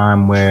at a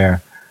time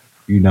where,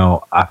 you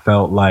know, I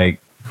felt like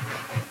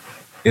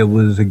it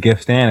was a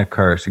gift and a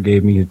curse. It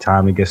gave me the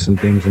time to get some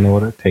things in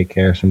order, take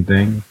care of some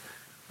things.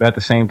 But at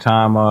the same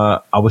time,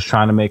 I was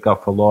trying to make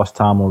up for lost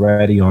time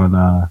already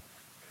on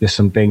just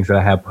some things that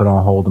I had put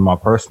on hold in my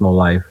personal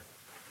life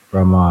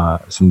from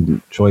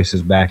some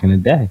choices back in the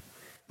day.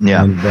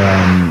 Yeah.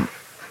 And,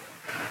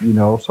 you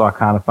know, so I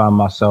kind of found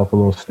myself a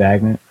little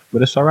stagnant.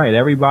 But it's all right.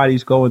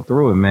 Everybody's going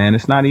through it, man.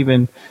 It's not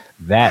even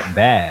that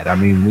bad. I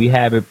mean, we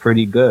have it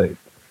pretty good.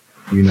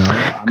 You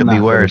know, could be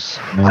worse.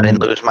 I didn't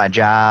lose my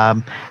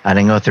job. I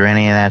didn't go through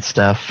any of that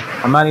stuff.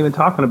 I'm not even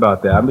talking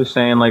about that. I'm just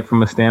saying, like,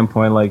 from a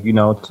standpoint, like, you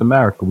know, it's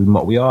America.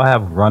 We all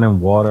have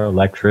running water,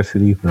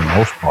 electricity for the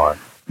most part.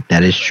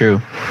 That is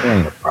true. It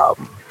ain't a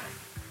problem.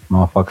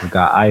 Motherfuckers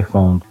got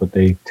iPhones, but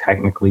they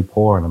technically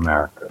poor in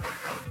America.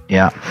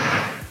 Yeah.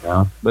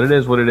 Yeah. But it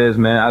is what it is,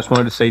 man. I just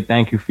wanted to say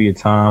thank you for your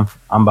time.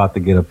 I'm about to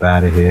get up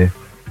out of here.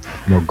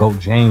 You know, Goat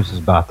James is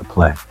about to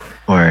play.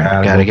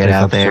 Gotta get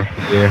out there.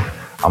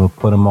 I'm going to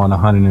put him on a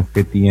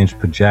 150-inch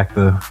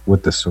projector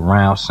with the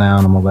surround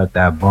sound. I'm going to let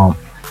that bump.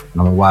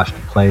 And I'm going to watch the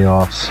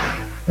playoffs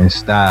in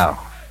style.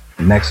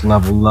 Next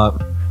level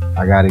up,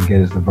 I got to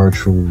get is the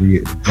virtual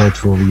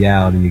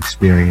reality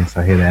experience.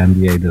 I hear the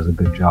NBA does a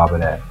good job of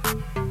that.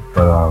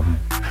 But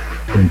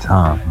in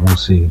time, we'll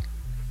see.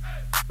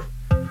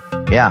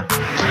 Yeah.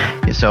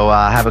 So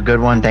have a good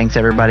one. Thanks,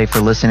 everybody, for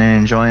listening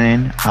and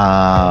joining.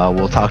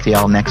 We'll talk to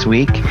y'all next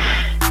week.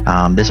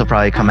 This will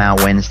probably come out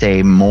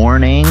Wednesday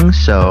morning,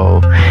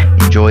 so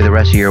enjoy the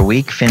rest of your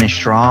week. Finish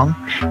strong.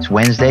 It's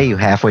Wednesday. You're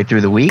halfway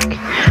through the week,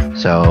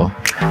 so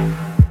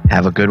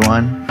have a good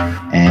one,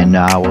 and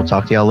we'll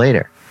talk to y'all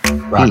later.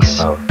 Peace.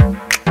 Rock out.